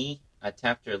her knee. I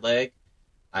tapped her leg.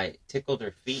 I tickled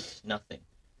her feet. Nothing.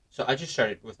 So I just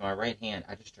started with my right hand.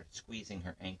 I just started squeezing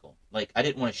her ankle. Like, I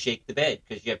didn't want to shake the bed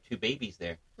because you have two babies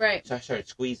there. Right. So I started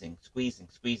squeezing.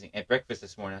 At breakfast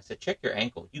this morning, I said, check your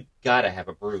ankle. You got to have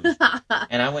a bruise.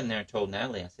 And I went in there and told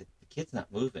Natalie, I said, the kid's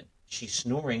not moving. She's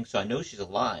snoring, so I know she's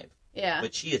alive. Yeah.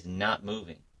 But she is not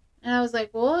moving. And I was like,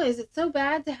 well, is it so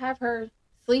bad to have her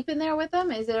sleep in there with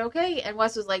them? Is it okay? And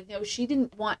Wes was like, no, she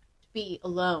didn't want to be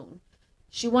alone.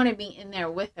 She wanted me in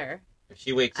there with her. If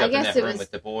she wakes up in that room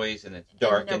with the boys and it's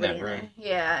dark in that room.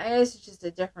 Yeah, it's just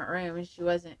a different room.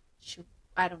 And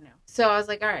I don't know. So I was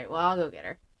like, all right, well, I'll go get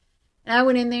her. And I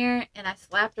went in there and I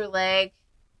slapped her leg.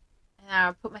 And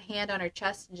I put my hand on her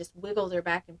chest and just wiggled her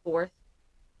back and forth.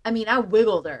 I mean, I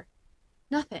wiggled her.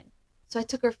 Nothing. So I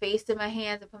took her face in my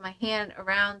hands and put my hand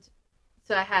around.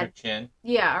 So I had her chin?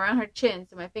 Yeah, around her chin.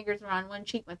 So my fingers were on one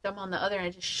cheek, my thumb on the other, and I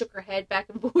just shook her head back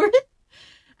and forth.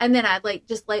 And then I'd like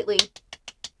just lightly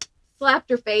slapped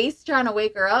her face trying to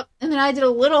wake her up. And then I did a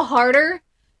little harder.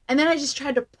 And then I just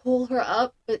tried to pull her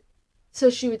up, but so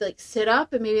she would like sit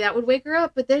up and maybe that would wake her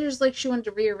up. But then it was like she wanted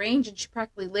to rearrange and she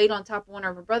practically laid on top of one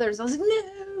of her brothers. I was like,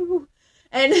 no.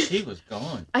 And she was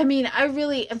gone. I mean,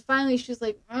 and finally she was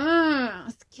like, I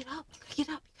was like, get up, you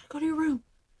gotta go to your room.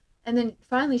 And then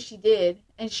finally she did,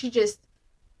 and she just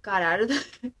got out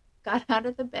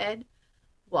of the bed,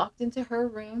 walked into her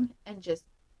room, and just,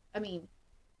 I mean,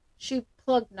 she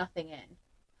plugged nothing in.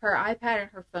 Her iPad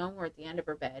and her phone were at the end of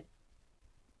her bed,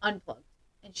 unplugged,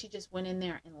 and she just went in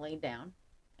there and laid down,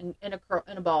 in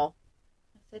a ball.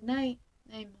 I said, night,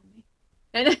 mommy,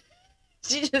 and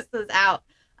she just was out.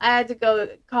 I had to go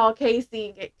call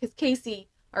Casey, because Casey,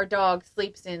 our dog,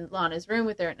 sleeps in Lana's room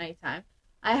with her at nighttime.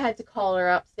 I had to call her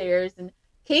upstairs, and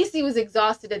Casey was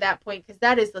exhausted at that point, because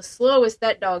that is the slowest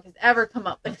that dog has ever come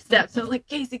up the steps. I was like,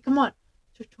 Casey, come on.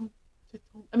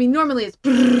 I mean, normally it's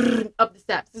up the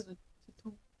steps. This was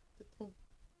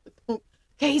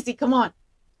Casey, come on.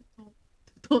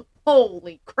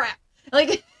 Holy crap.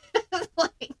 Like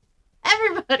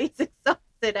everybody's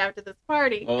exhausted after this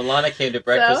party. Well, Lana came to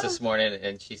breakfast this morning,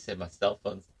 and she said, my cell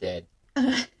phone's dead.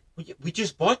 We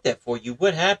just bought that for you.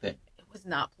 What happened? It was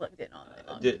not plugged in all night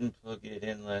long. I didn't plug it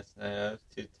in last night. I was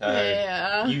too tired.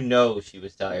 Yeah. You know she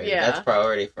was tired. Yeah. That's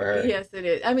priority for her. Yes, it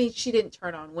is. I mean, she didn't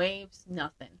turn on waves.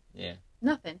 Nothing. Yeah.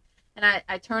 Nothing. And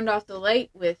I turned off the light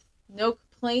with no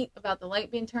complaint about the light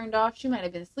being turned off. She might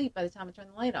have been asleep by the time I turned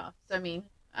the light off. So, I mean,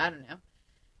 I don't know.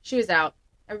 She was out.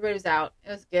 Everybody was out. It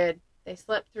was good. They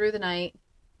slept through the night.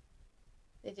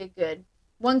 They did good.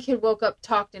 One kid woke up,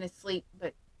 talked in his sleep,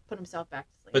 but put himself back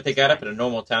to sleep. But they got up at a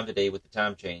normal time today with the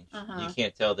time change. Uh-huh. You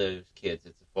can't tell those kids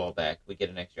it's a fallback. We get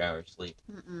an extra hour of sleep.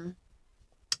 Mm-mm.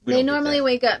 We They don't get normally that.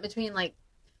 wake up between, like,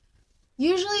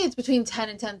 usually it's between 10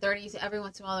 and 10:30. So every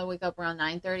once in a while they wake up around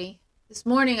 9:30. This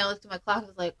morning I looked at my clock. I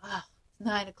was like, oh, it's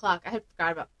 9 o'clock. I had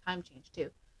forgot about the time change, too.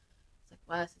 It's like,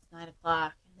 Wes, it's 9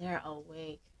 o'clock, and they're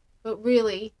awake. But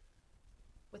really,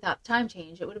 without the time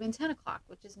change, it would have been 10 o'clock,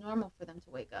 which is normal for them to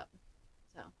wake up.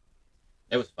 So.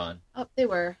 It was fun. Oh, they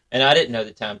were. And I didn't know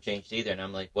the time changed either. And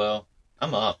I'm like, well,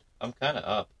 I'm up. I'm kind of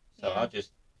up. So Yeah. I'll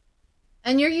just...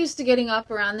 And you're used to getting up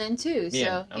around then, too. Yeah,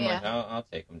 So, I'm like, I'll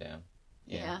take them down.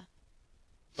 Yeah.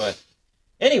 But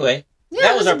anyway, Yeah,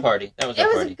 that it was our party. That was our It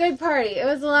was party. a good party. It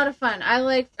was a lot of fun. I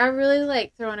really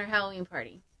liked throwing our Halloween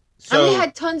party. So, And we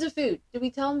had tons of food. Did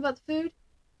we tell them about the food?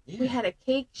 yeah. We had a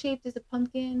cake shaped as a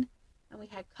pumpkin, and we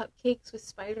had cupcakes with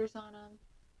spiders on them.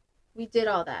 We did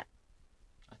all that.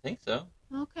 I think so.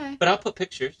 Okay. But I'll put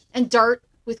pictures. And dirt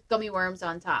with gummy worms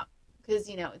on top, because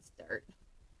it's dirt.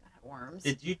 Gotta have worms.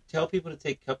 Did you tell people to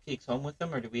take cupcakes home with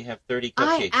them, or did we have 30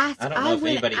 I cupcakes? asked. I don't know if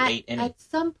anybody ate any. At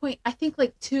some point, I think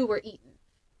like 2 were eaten.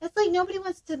 It's like nobody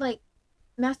wants to like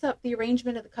mess up the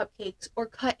arrangement of the cupcakes or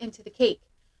cut into the cake.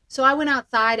 So I went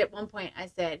outside at one point. I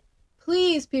said,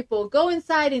 please, people, go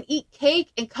inside and eat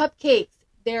cake and cupcakes.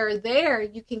 They're there.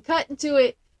 You can cut into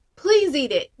it. Please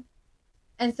eat it.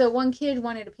 And so one kid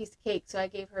wanted a piece of cake, so I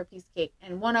gave her a piece of cake.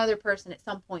 And one other person at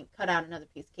some point cut out another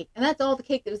piece of cake. And that's all the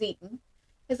cake that was eaten.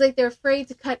 It's like they're afraid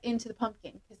to cut into the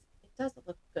pumpkin because it doesn't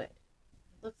look good.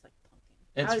 It looks like pumpkin.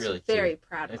 It's I was really very cute.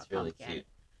 proud of It's really pumpkin. cute.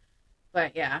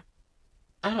 But yeah.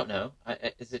 I don't know.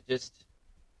 Is it just...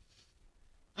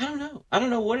 I don't know. I don't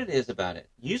know what it is about it.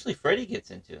 Usually Freddie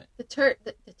gets into it. The dirt.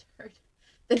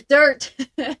 The dirt.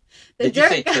 Did you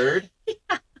say turd?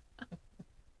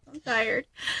 I'm tired.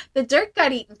 The dirt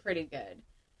got eaten pretty good.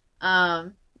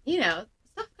 Stuff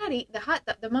got eaten.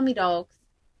 The mummy dogs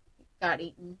got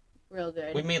eaten real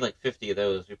good. We made like 50 of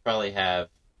those. We probably have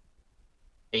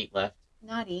 8 left.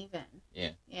 Not even.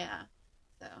 Yeah. Yeah.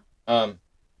 So.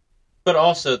 But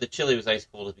also the chili was ice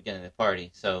cold at the beginning of the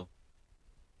party, so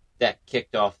that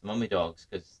kicked off the mummy dogs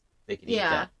because they could eat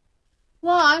that.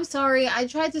 Well, I'm sorry. I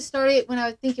tried to start it when I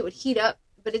would think it would heat up,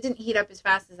 but it didn't heat up as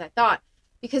fast as I thought.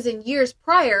 Because in years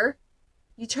prior,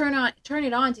 you turn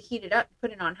it on to heat it up,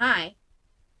 put it on high,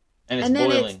 And it's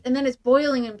boiling. and then it's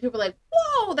boiling, and people are like,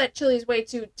 "Whoa, that chili is way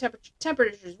too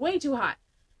temperature is way too hot."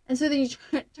 And so then you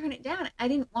turn it down. I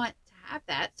didn't want to have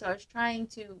that, so I was trying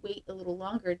to wait a little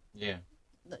longer. Yeah.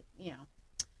 But It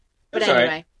but was all anyway,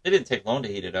 right. It didn't take long to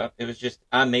heat it up. It was just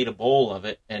I made a bowl of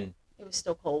it, and it was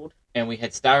still cold. we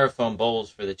had styrofoam bowls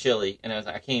for the chili, and I was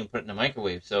like, I can't even put it in the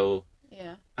microwave, so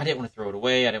Yeah. I didn't want to throw it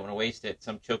away. I didn't want to waste it,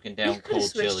 so I'm choking down You could have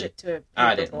cold switched chili. it to a paper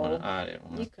I didn't bowl.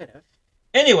 want You to. could have.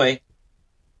 Anyway,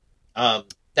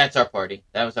 that's our party.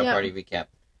 That was our Yep. party recap.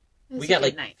 It was We a got good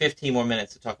like night. 15 more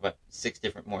minutes to talk about 6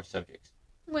 different more subjects.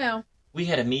 Well. We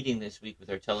had a meeting this week with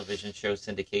our television show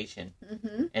syndication,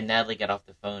 Mm-hmm. and Natalie got off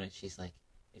the phone and she's like,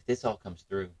 if this all comes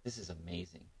through, this is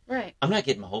amazing. Right. I'm not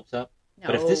getting my hopes up, No.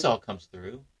 but if this all comes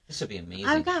through, this would be amazing.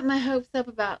 I've got my hopes up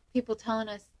about people telling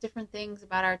us different things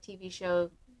about our TV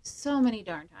show so many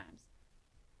darn times.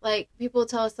 Like, people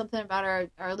tell us something about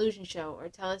our illusion show, or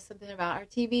tell us something about our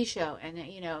TV show, and,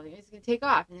 you know, it's going to take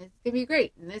off, and it's going to be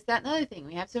great, and this, that, and the other thing.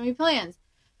 We have so many plans.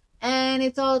 And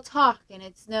it's all talk, and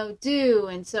it's no do,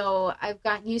 and so I've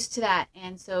gotten used to that.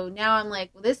 And so now I'm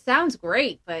like, well, this sounds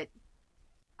great, but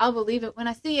I'll believe it when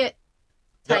I see it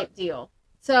type deal.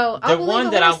 So I'll the believe one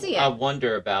it that when I see I it.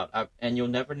 wonder about, and you'll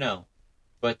never know,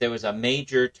 but there was a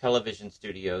major television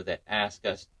studio that asked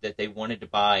us that they wanted to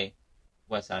buy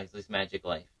Wes Isley's Magic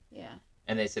Life. Yeah.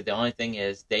 And they said the only thing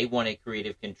is they wanted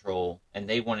creative control, and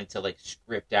they wanted to like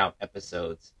script out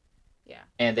episodes. Yeah.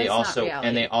 And they That's not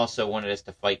reality. also wanted us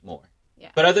to fight more. Yeah.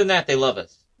 But other than that, they love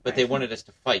us. But Right. they wanted us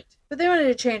to fight. But they wanted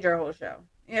to change our whole show.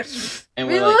 Yeah. And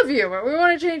We we're like, love you, but we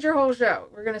want to change your whole show.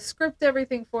 We're going to script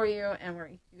everything for you, and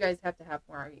you guys have to have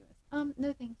more arguments.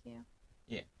 No thank you.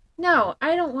 Yeah. No,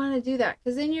 I don't want to do that,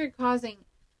 because then you're causing,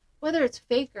 whether it's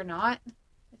fake or not,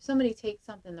 if somebody takes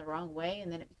something the wrong way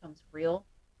and then it becomes real,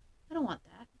 I don't want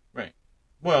that.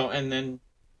 well, and then,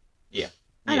 yeah.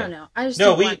 I don't know. I just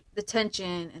No, don't want the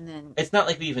tension and then It's not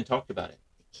like we even talked about it.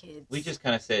 the kids. We just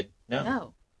kind of said no.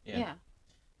 No. Yeah.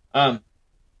 Yeah.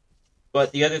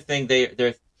 But the other thing,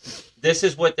 this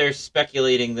is what they're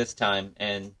speculating this time,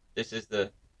 and this is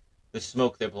the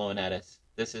smoke they're blowing at us.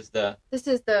 This is the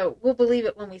We'll believe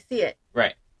it when we see it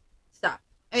right. stuff.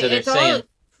 So they're It's all saying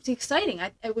it's exciting.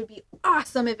 It would be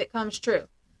awesome if it comes true.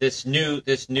 this new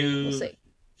We'll see.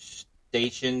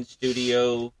 station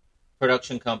studio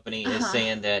production company is Uh-huh.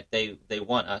 saying that they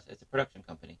want us. It's a production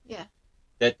company. Yeah.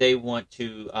 That they want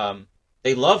to.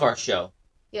 They love our show.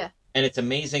 Yeah. And it's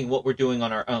amazing what we're doing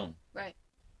on our own. Right.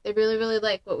 They really, really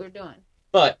like what we're doing.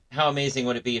 But how amazing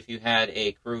would it be if you had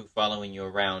a crew following you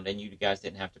around and you guys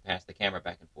didn't have to pass the camera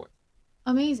back and forth?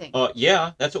 Amazing.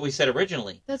 Yeah, that's what we said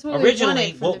originally. That's what Originally, we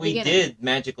wanted from what the we beginning. did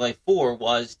Magic Life 4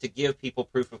 was to give people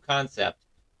proof of concept.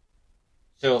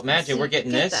 So imagine So we're you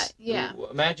getting get this. that, yeah.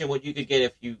 Imagine what you could get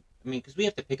if you... I mean, because we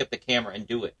have to pick up the camera and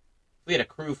do it. If we had a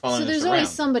crew following So there's us around. always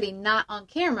somebody not on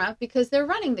camera because they're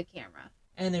running the camera.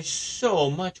 And there's so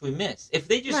much we miss. If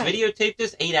they just Right. videotaped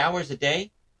us 8 hours a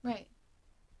day, Right.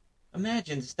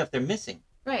 imagine the stuff they're missing.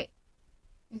 Right.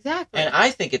 Exactly. And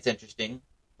I think it's interesting,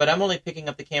 but I'm only picking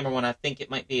up the camera when I think it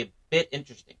might be a bit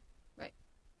interesting. Right.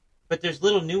 But there's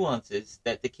little nuances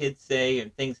that the kids say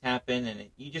and things happen, and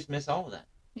you just miss all of that.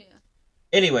 Yeah.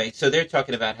 Anyway, so they're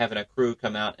talking about having a crew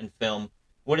come out and film,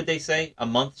 what did they say, a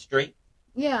month straight?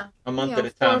 Yeah. A month You know, at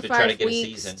a time 4 or to try to 5 get a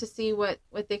weeks season. to see what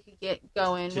they could get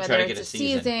going, To try whether to get it's a a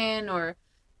season. season or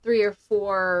 3 or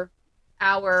 4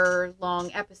 hour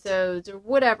long episodes or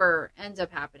whatever ends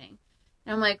up happening.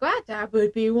 And I'm like, wow, that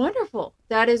would be wonderful.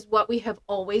 That is what we have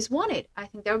always wanted. I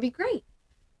think that would be great.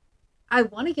 I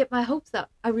want to get my hopes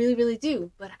up. I really, really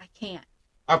do, but I can't.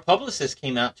 Our publicist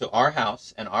came out to our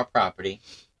house and our property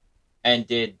and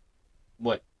did,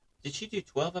 what, did she do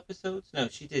 12 episodes? No,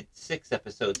 she did 6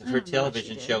 episodes of I her don't know what she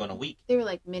television did. show in a week. They were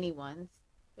like mini ones,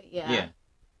 but yeah. Yeah.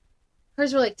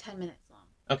 Hers were like 10 minutes long.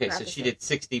 Okay, per so she episode. did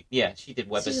 60, she did She did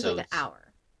webisodes like an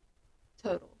hour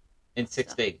total. in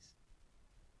 6 so. days.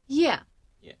 Yeah.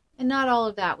 Yeah. And not all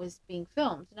of that was being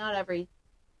filmed. Not everything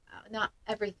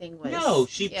was. No,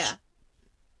 Yeah.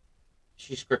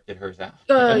 She scripted hers out.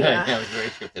 Oh, yeah. It was very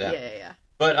scripted out. Yeah.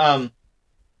 But,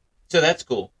 so that's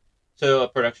cool. So a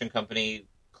production company,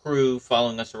 crew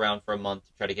following us around for a month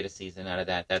to try to get a season out of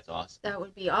that. That's awesome. That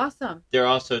would be awesome. They're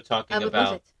also I talking would love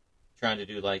about it. trying to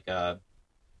do like an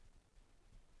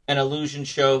illusion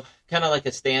show, kind of like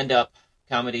a stand-up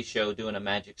comedy show, doing a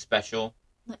magic special.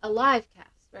 A live cast,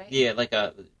 right? Yeah, like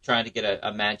trying to get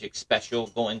a magic special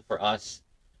going for us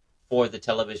for the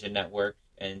television network,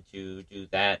 and to do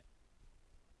that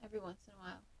Every once in a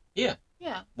while. Yeah.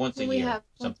 Yeah. once a When we year, have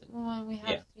something. when we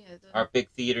have Yeah. the Our big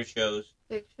theater shows,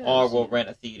 big shows. or we'll yeah. rent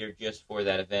a theater just for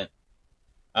that event.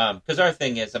 Because our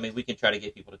thing is, I mean, we can try to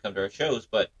get people to come to our shows,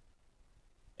 but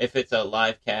if it's a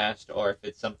live cast or if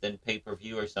it's something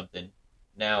pay-per-view or something,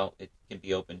 now it can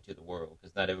be open to the world,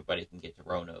 because not everybody can get to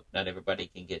Roanoke. Not everybody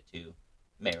can get to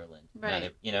Maryland.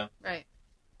 Right. Right.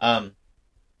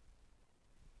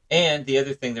 And the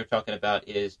other thing they're talking about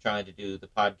is trying to do the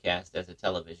podcast as a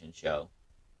television show.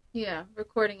 Yeah.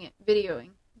 Recording it,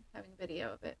 videoing, having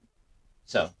video of it.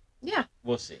 So, Yeah.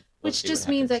 we'll see. Which just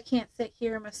means I can't sit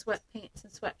here in my sweatpants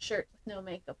and sweatshirt with no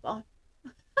makeup on.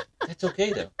 That's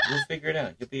okay, though. We'll figure it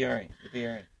out. You'll be all right.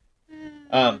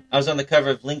 I was on the cover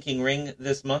of Linking Ring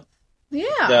this month.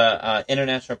 Yeah. The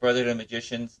International Brotherhood of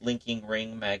Magicians Linking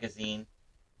Ring magazine.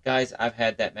 Guys, I've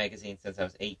had that magazine since I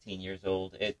was 18 years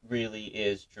old. It really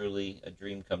is truly a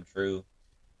dream come true.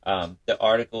 The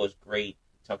article is great.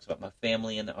 It talks about my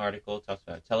family in the article. It talks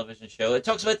about a television show. It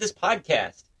talks about this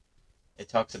podcast. It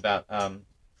talks about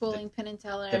Fooling Penn and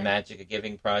Teller. the Magic of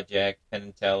Giving Project, Penn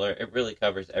and Teller. It really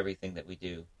covers everything that we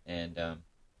do, and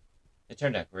it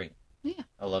turned out great. Yeah.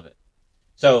 I love it.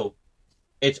 So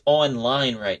it's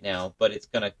online right now, but it's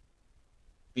gonna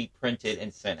be printed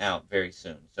and sent out very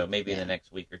soon. So maybe in the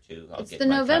next week or two, I'll it's get the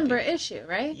my November copy. issue,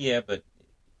 right? Yeah, but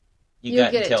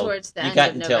You'll get it towards the end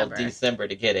of November. December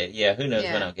to get it. Yeah, who knows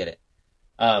Yeah. when I'll get it.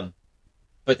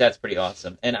 But that's pretty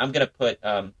awesome. And I'm gonna put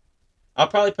I'll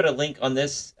probably put a link on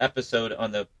this episode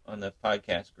on the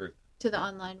podcast group. To the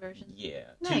online version. Yeah.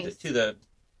 Nice. To the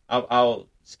I'll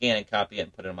scan and copy it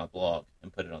and put it on my blog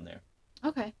and put it on there.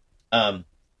 Okay.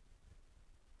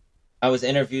 I was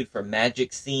interviewed for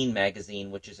Magic Scene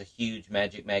magazine, which is a huge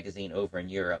magic magazine over in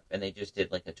Europe, and they just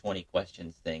did like a 20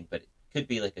 questions thing, but it could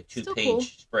be like a 2-page cool.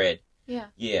 spread. Yeah.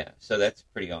 Yeah, so that's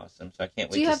pretty awesome. So I can't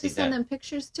wait to see that. Do you have to send them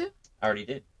pictures too? I already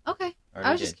did. Okay. Already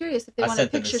I was just curious if they I wanted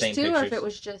sent them the pictures same too, or if pictures. it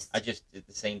was just. I just did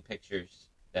the same pictures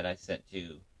that I sent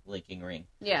to Linking Ring.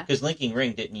 Yeah. Because Linking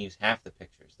Ring didn't use half the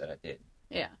pictures that I did.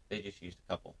 Yeah. They just used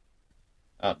a couple.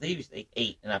 They used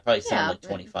 8, and I probably sent them like but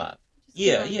 25. just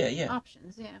Yeah, give them yeah.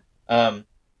 Options, yeah.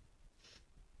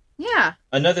 Yeah.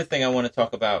 Another thing I want to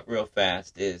talk about real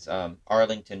fast is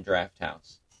Arlington Draft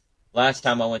House. Last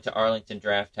time I went to Arlington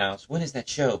Draft House, when is that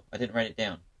show? I didn't write it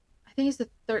down. I think it's the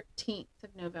 13th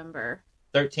of November.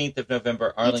 13th of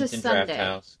November, Arlington Draft Sunday.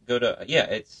 House. Go to,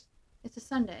 it's It's a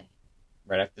Sunday.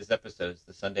 right after this episode. It's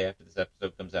the Sunday after this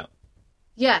episode comes out.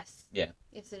 Yes. Yeah.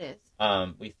 Yes, it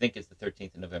is. We think it's the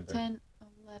 13th of November. 10,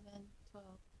 11, 12,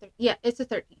 13. Yeah, it's the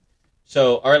 13th.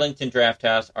 So, Arlington Draft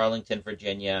House, Arlington,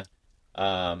 Virginia.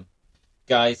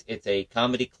 Guys, it's a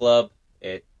comedy club.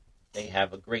 They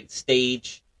have a great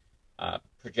stage,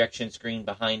 projection screen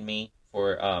behind me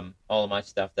for all of my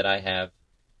stuff that I have.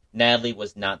 Natalie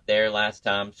was not there last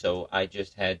time, so I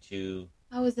just had to...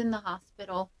 I was in the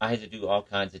hospital. I had to do all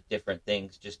kinds of different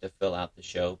things just to fill out the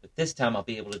show. But this time I'll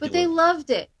be able to But they loved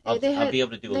it. I'll be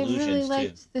able to do they illusions, really too.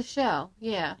 liked the show.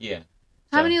 Yeah. Yeah.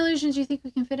 How So- many illusions do you think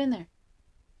we can fit in there?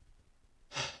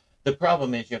 The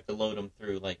problem is you have to load them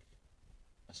through, like,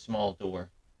 a small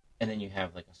door. And then you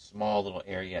have, like, a small little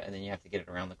area. And then you have to get it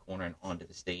around the corner and onto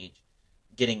the stage.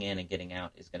 Getting in and getting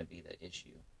out is going to be the issue.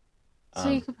 So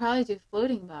you could probably do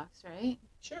floating box, right?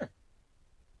 Sure.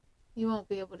 You won't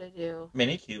be able to do.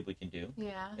 Minicube we can do.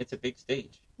 Yeah. It's a big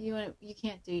stage. You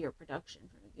can't do your production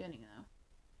from the beginning though.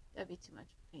 That'd be too much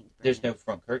pain. There's no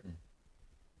front curtain.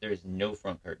 There is no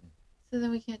front curtain. So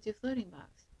then we can't do floating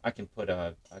box. I can put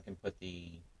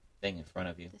the thing in front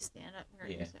of you. The stand up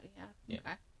curtain. Yeah. So Yeah.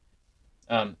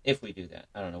 Okay. If we do that.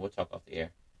 I don't know. We'll talk off the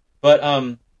air. But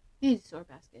You need a store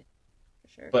basket. For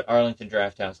sure. But Arlington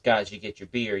Draft House, guys, you get your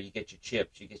beer, you get your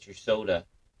chips, you get your soda.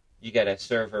 You got a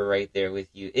server right there with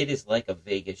you. It is like a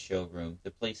Vegas showroom.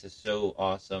 The place is so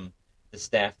awesome. The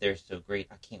staff there is so great.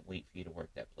 I can't wait for you to work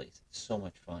that place. It's so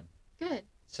much fun. Good.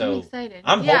 So I'm excited.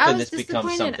 I'm I hoping was this becomes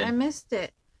disappointed. something. I missed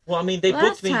it. Well, I mean, they Last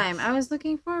booked me. time I was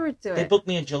looking forward to They it. booked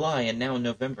me in July and now in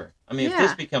November. I mean, if Yeah.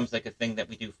 this becomes like a thing that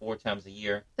we do 4 times a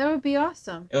year, That would be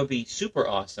awesome. it would be super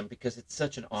awesome because it's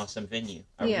such an awesome venue.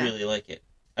 I Yeah. really like it.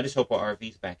 I just hope our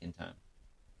RV's back in time.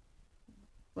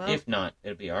 Well, If not,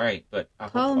 it'll be all right. But I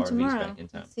call hope them the RV's tomorrow. back in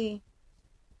time. Let's see.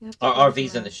 You have to Our call 'em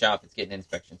RV's in the tomorrow. shop. It's getting an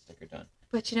inspection sticker done.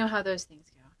 But you know how those things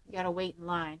go. You gotta wait in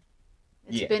line.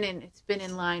 Yeah. It's been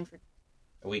in line for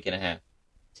A week and a half.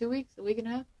 2 weeks, a week and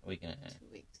a half, A week and a half. 2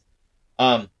 weeks.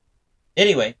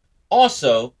 Anyway,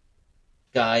 also,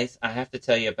 guys, I have to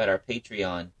tell you about our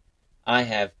Patreon. I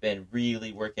have been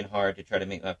really working hard to try to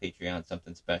make my Patreon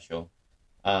something special.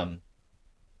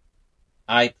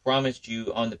 I promised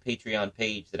you on the Patreon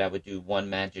page that I would do 1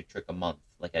 magic trick a month.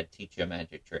 Like I'd teach you a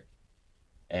magic trick.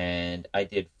 And I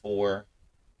did 4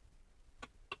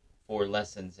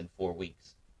 lessons in 4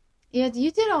 weeks. Yeah,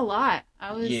 you did a lot.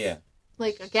 I was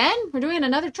like, again, we're doing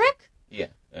another trick. Yeah.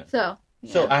 So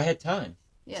yeah. So I had time.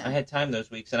 yeah. I had time those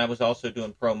weeks, and I was also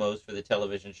doing promos for the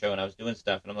television show, and I was doing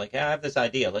stuff, and I'm like, I have this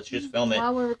idea. Let's just film it,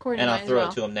 while we're recording, and I'll might as throw well.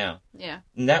 it to them now. Yeah.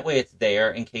 And that way it's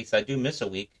there in case I do miss a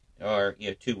week, or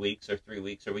 2 weeks, or 3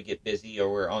 weeks, or we get busy, or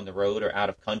we're on the road, or out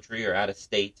of country, or out of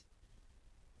state.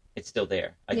 It's still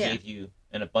there. I Yeah. gave you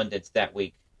an abundance that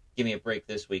week. Give me a break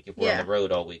this week if we're on Yeah. the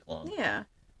road all week long. Yeah.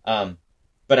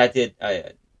 But I did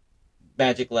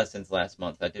magic lessons last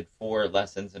month. I did 4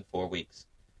 lessons in 4 weeks.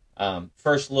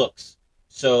 First looks.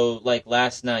 So, like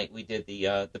last night, we did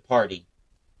the party.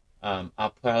 I'll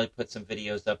probably put some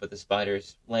videos up of the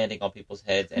spiders landing on people's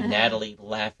heads and Natalie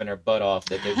laughing her butt off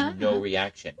that there's no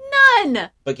reaction. None!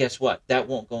 But guess what? That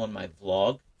won't go on my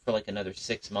vlog for like another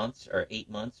 6 months or 8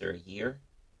 months or a year.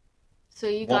 So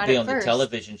you Won't got be it on first. the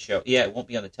television show. Yeah, it won't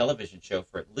be on the television show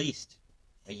for at least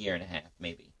a year and a half,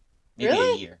 maybe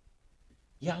Really? a year.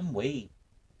 Yeah, I'm way.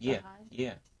 Yeah, behind?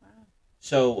 yeah. Wow.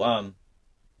 So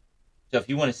if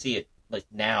you want to see it like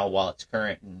now while it's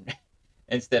current, and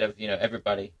instead of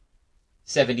everybody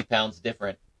 70 pounds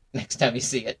different next time you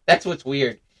see it, that's what's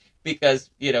weird. Because,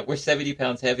 we're 70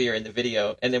 pounds heavier in the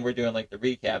video, and then we're doing, like, the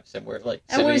recaps, and we're, like, 70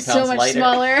 And we're pounds so much lighter.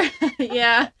 smaller.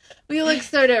 Yeah. We look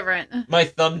so different. My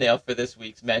thumbnail for this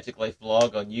week's Magic Life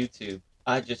vlog on YouTube,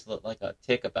 I just look like a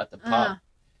tick about to pop.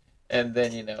 And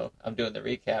then, I'm doing the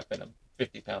recap, and I'm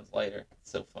 50 pounds lighter.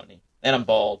 It's so funny. And I'm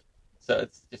bald. So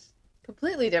it's just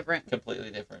Completely different.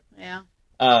 completely different. Yeah.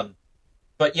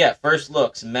 But, yeah, first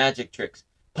looks, magic tricks,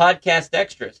 podcast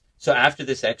extras. So after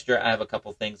this extra, I have a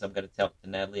couple things I'm going to tell to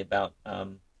Natalie about.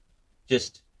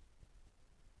 Just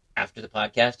after the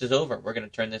podcast is over, we're going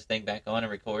to turn this thing back on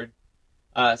and record.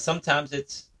 Sometimes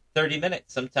it's 30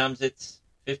 minutes. Sometimes it's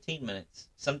 15 minutes.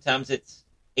 Sometimes it's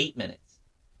 8 minutes.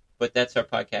 But that's our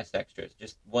podcast extras.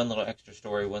 Just one little extra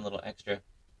story, one little extra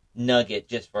nugget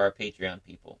just for our Patreon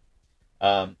people.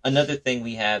 Another thing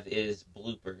we have is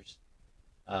bloopers.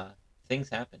 Things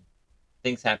happen.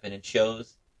 Things happen in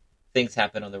shows. Things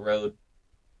happen on the road.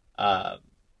 A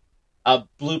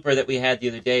blooper that we had the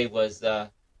other day was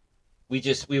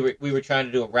we were trying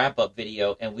to do a wrap up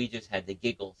video and we just had the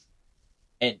giggles.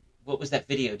 And what was that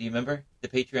video? Do you remember the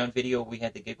Patreon video where we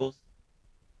had the giggles?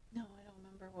 No, I don't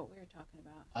remember what we were talking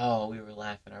about. Oh, we were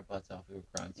laughing our butts off. We were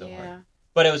crying so Yeah. hard.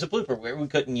 But it was a blooper where we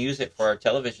couldn't use it for our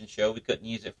television show. We couldn't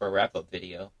use it for a wrap up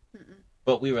video. Mm-mm.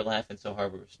 But we were laughing so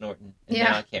hard we were snorting. And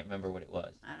Yeah. now I can't remember what it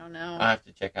was. I don't know. I have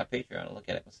to check out Patreon and look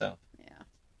at it myself. Yeah.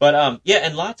 But yeah,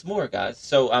 and lots more, guys.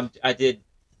 So I did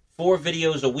 4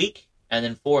 videos a week and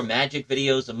then 4 magic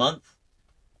videos a month.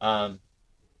 I'm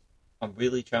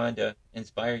really trying to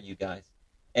inspire you guys.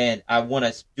 And I want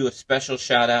to do a special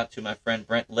shout out to my friend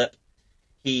Brent Lip.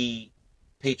 He,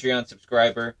 Patreon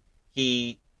subscriber,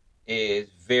 he is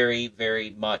very, very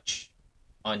much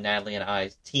on Natalie and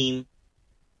I's team.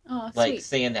 Oh, Like sweet.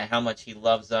 saying that how much he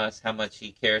loves us, how much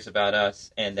he cares about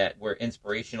us, and that we're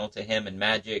inspirational to him in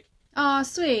magic. Oh,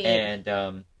 sweet.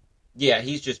 And yeah,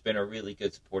 he's just been a really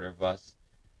good supporter of us.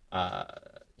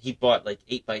 He bought like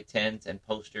 8x10s and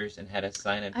posters and had us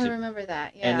sign them. I remember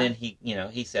that, yeah. And then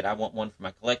he said, I want one for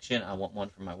my collection, I want one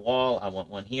for my wall, I want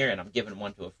one here, and I'm giving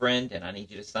one to a friend, and I need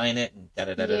you to sign it, and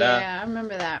da-da-da-da-da. Yeah, I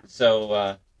remember that.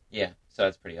 So, yeah, so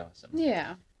that's pretty awesome.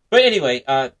 Yeah. But anyway,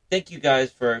 thank you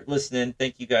guys for listening.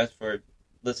 Thank you guys for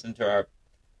listening to our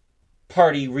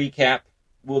party recap.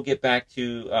 We'll get back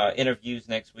to interviews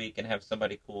next week and have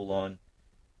somebody cool on.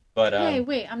 But Hey,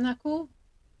 wait, I'm not cool?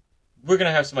 we're going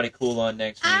to have somebody cool on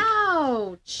next week.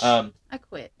 Ouch! I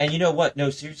quit. And you know what? No,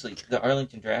 seriously, the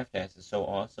Arlington Draft House is so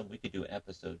awesome. We could do an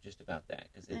episode just about that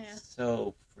because it's Yeah.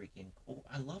 so freaking cool.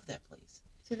 I love that place.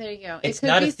 So there you go. It's it could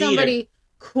not be a theater. somebody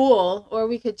cool, or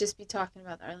we could just be talking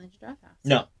about the Arlington Draft House.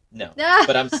 No.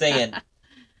 But I'm saying,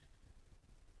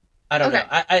 I don't know.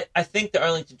 I think the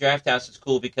Arlington Draft House is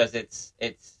cool because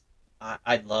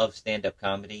I love stand-up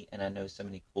comedy, and I know so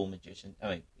many cool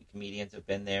comedians have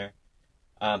been there.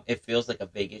 It feels like a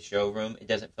Vegas showroom. It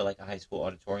doesn't feel like a high school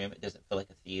auditorium. It doesn't feel like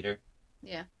a theater.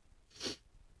 Yeah.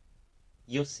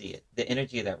 You'll see it. The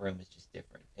energy of that room is just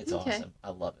different. It's Okay. awesome.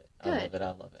 I love it. Good.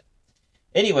 I love it.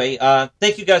 Anyway,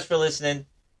 thank you guys for listening.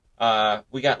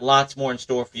 We got lots more in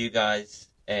store for you guys,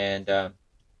 and I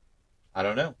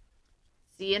don't know.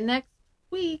 See you next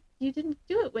week. You didn't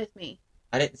do it with me.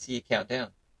 I didn't see you count down.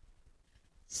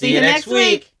 See you next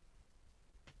week.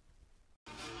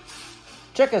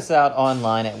 Check us out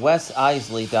online at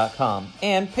wesisley.com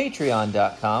and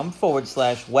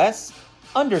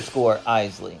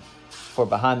patreon.com/Wes_Isley for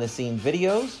behind-the-scenes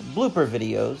videos, blooper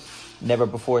videos,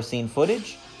 never-before-seen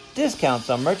footage, discounts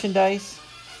on merchandise,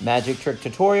 magic trick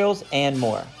tutorials, and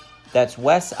more. That's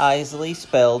Wes Isley,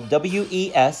 spelled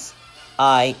WESISELI.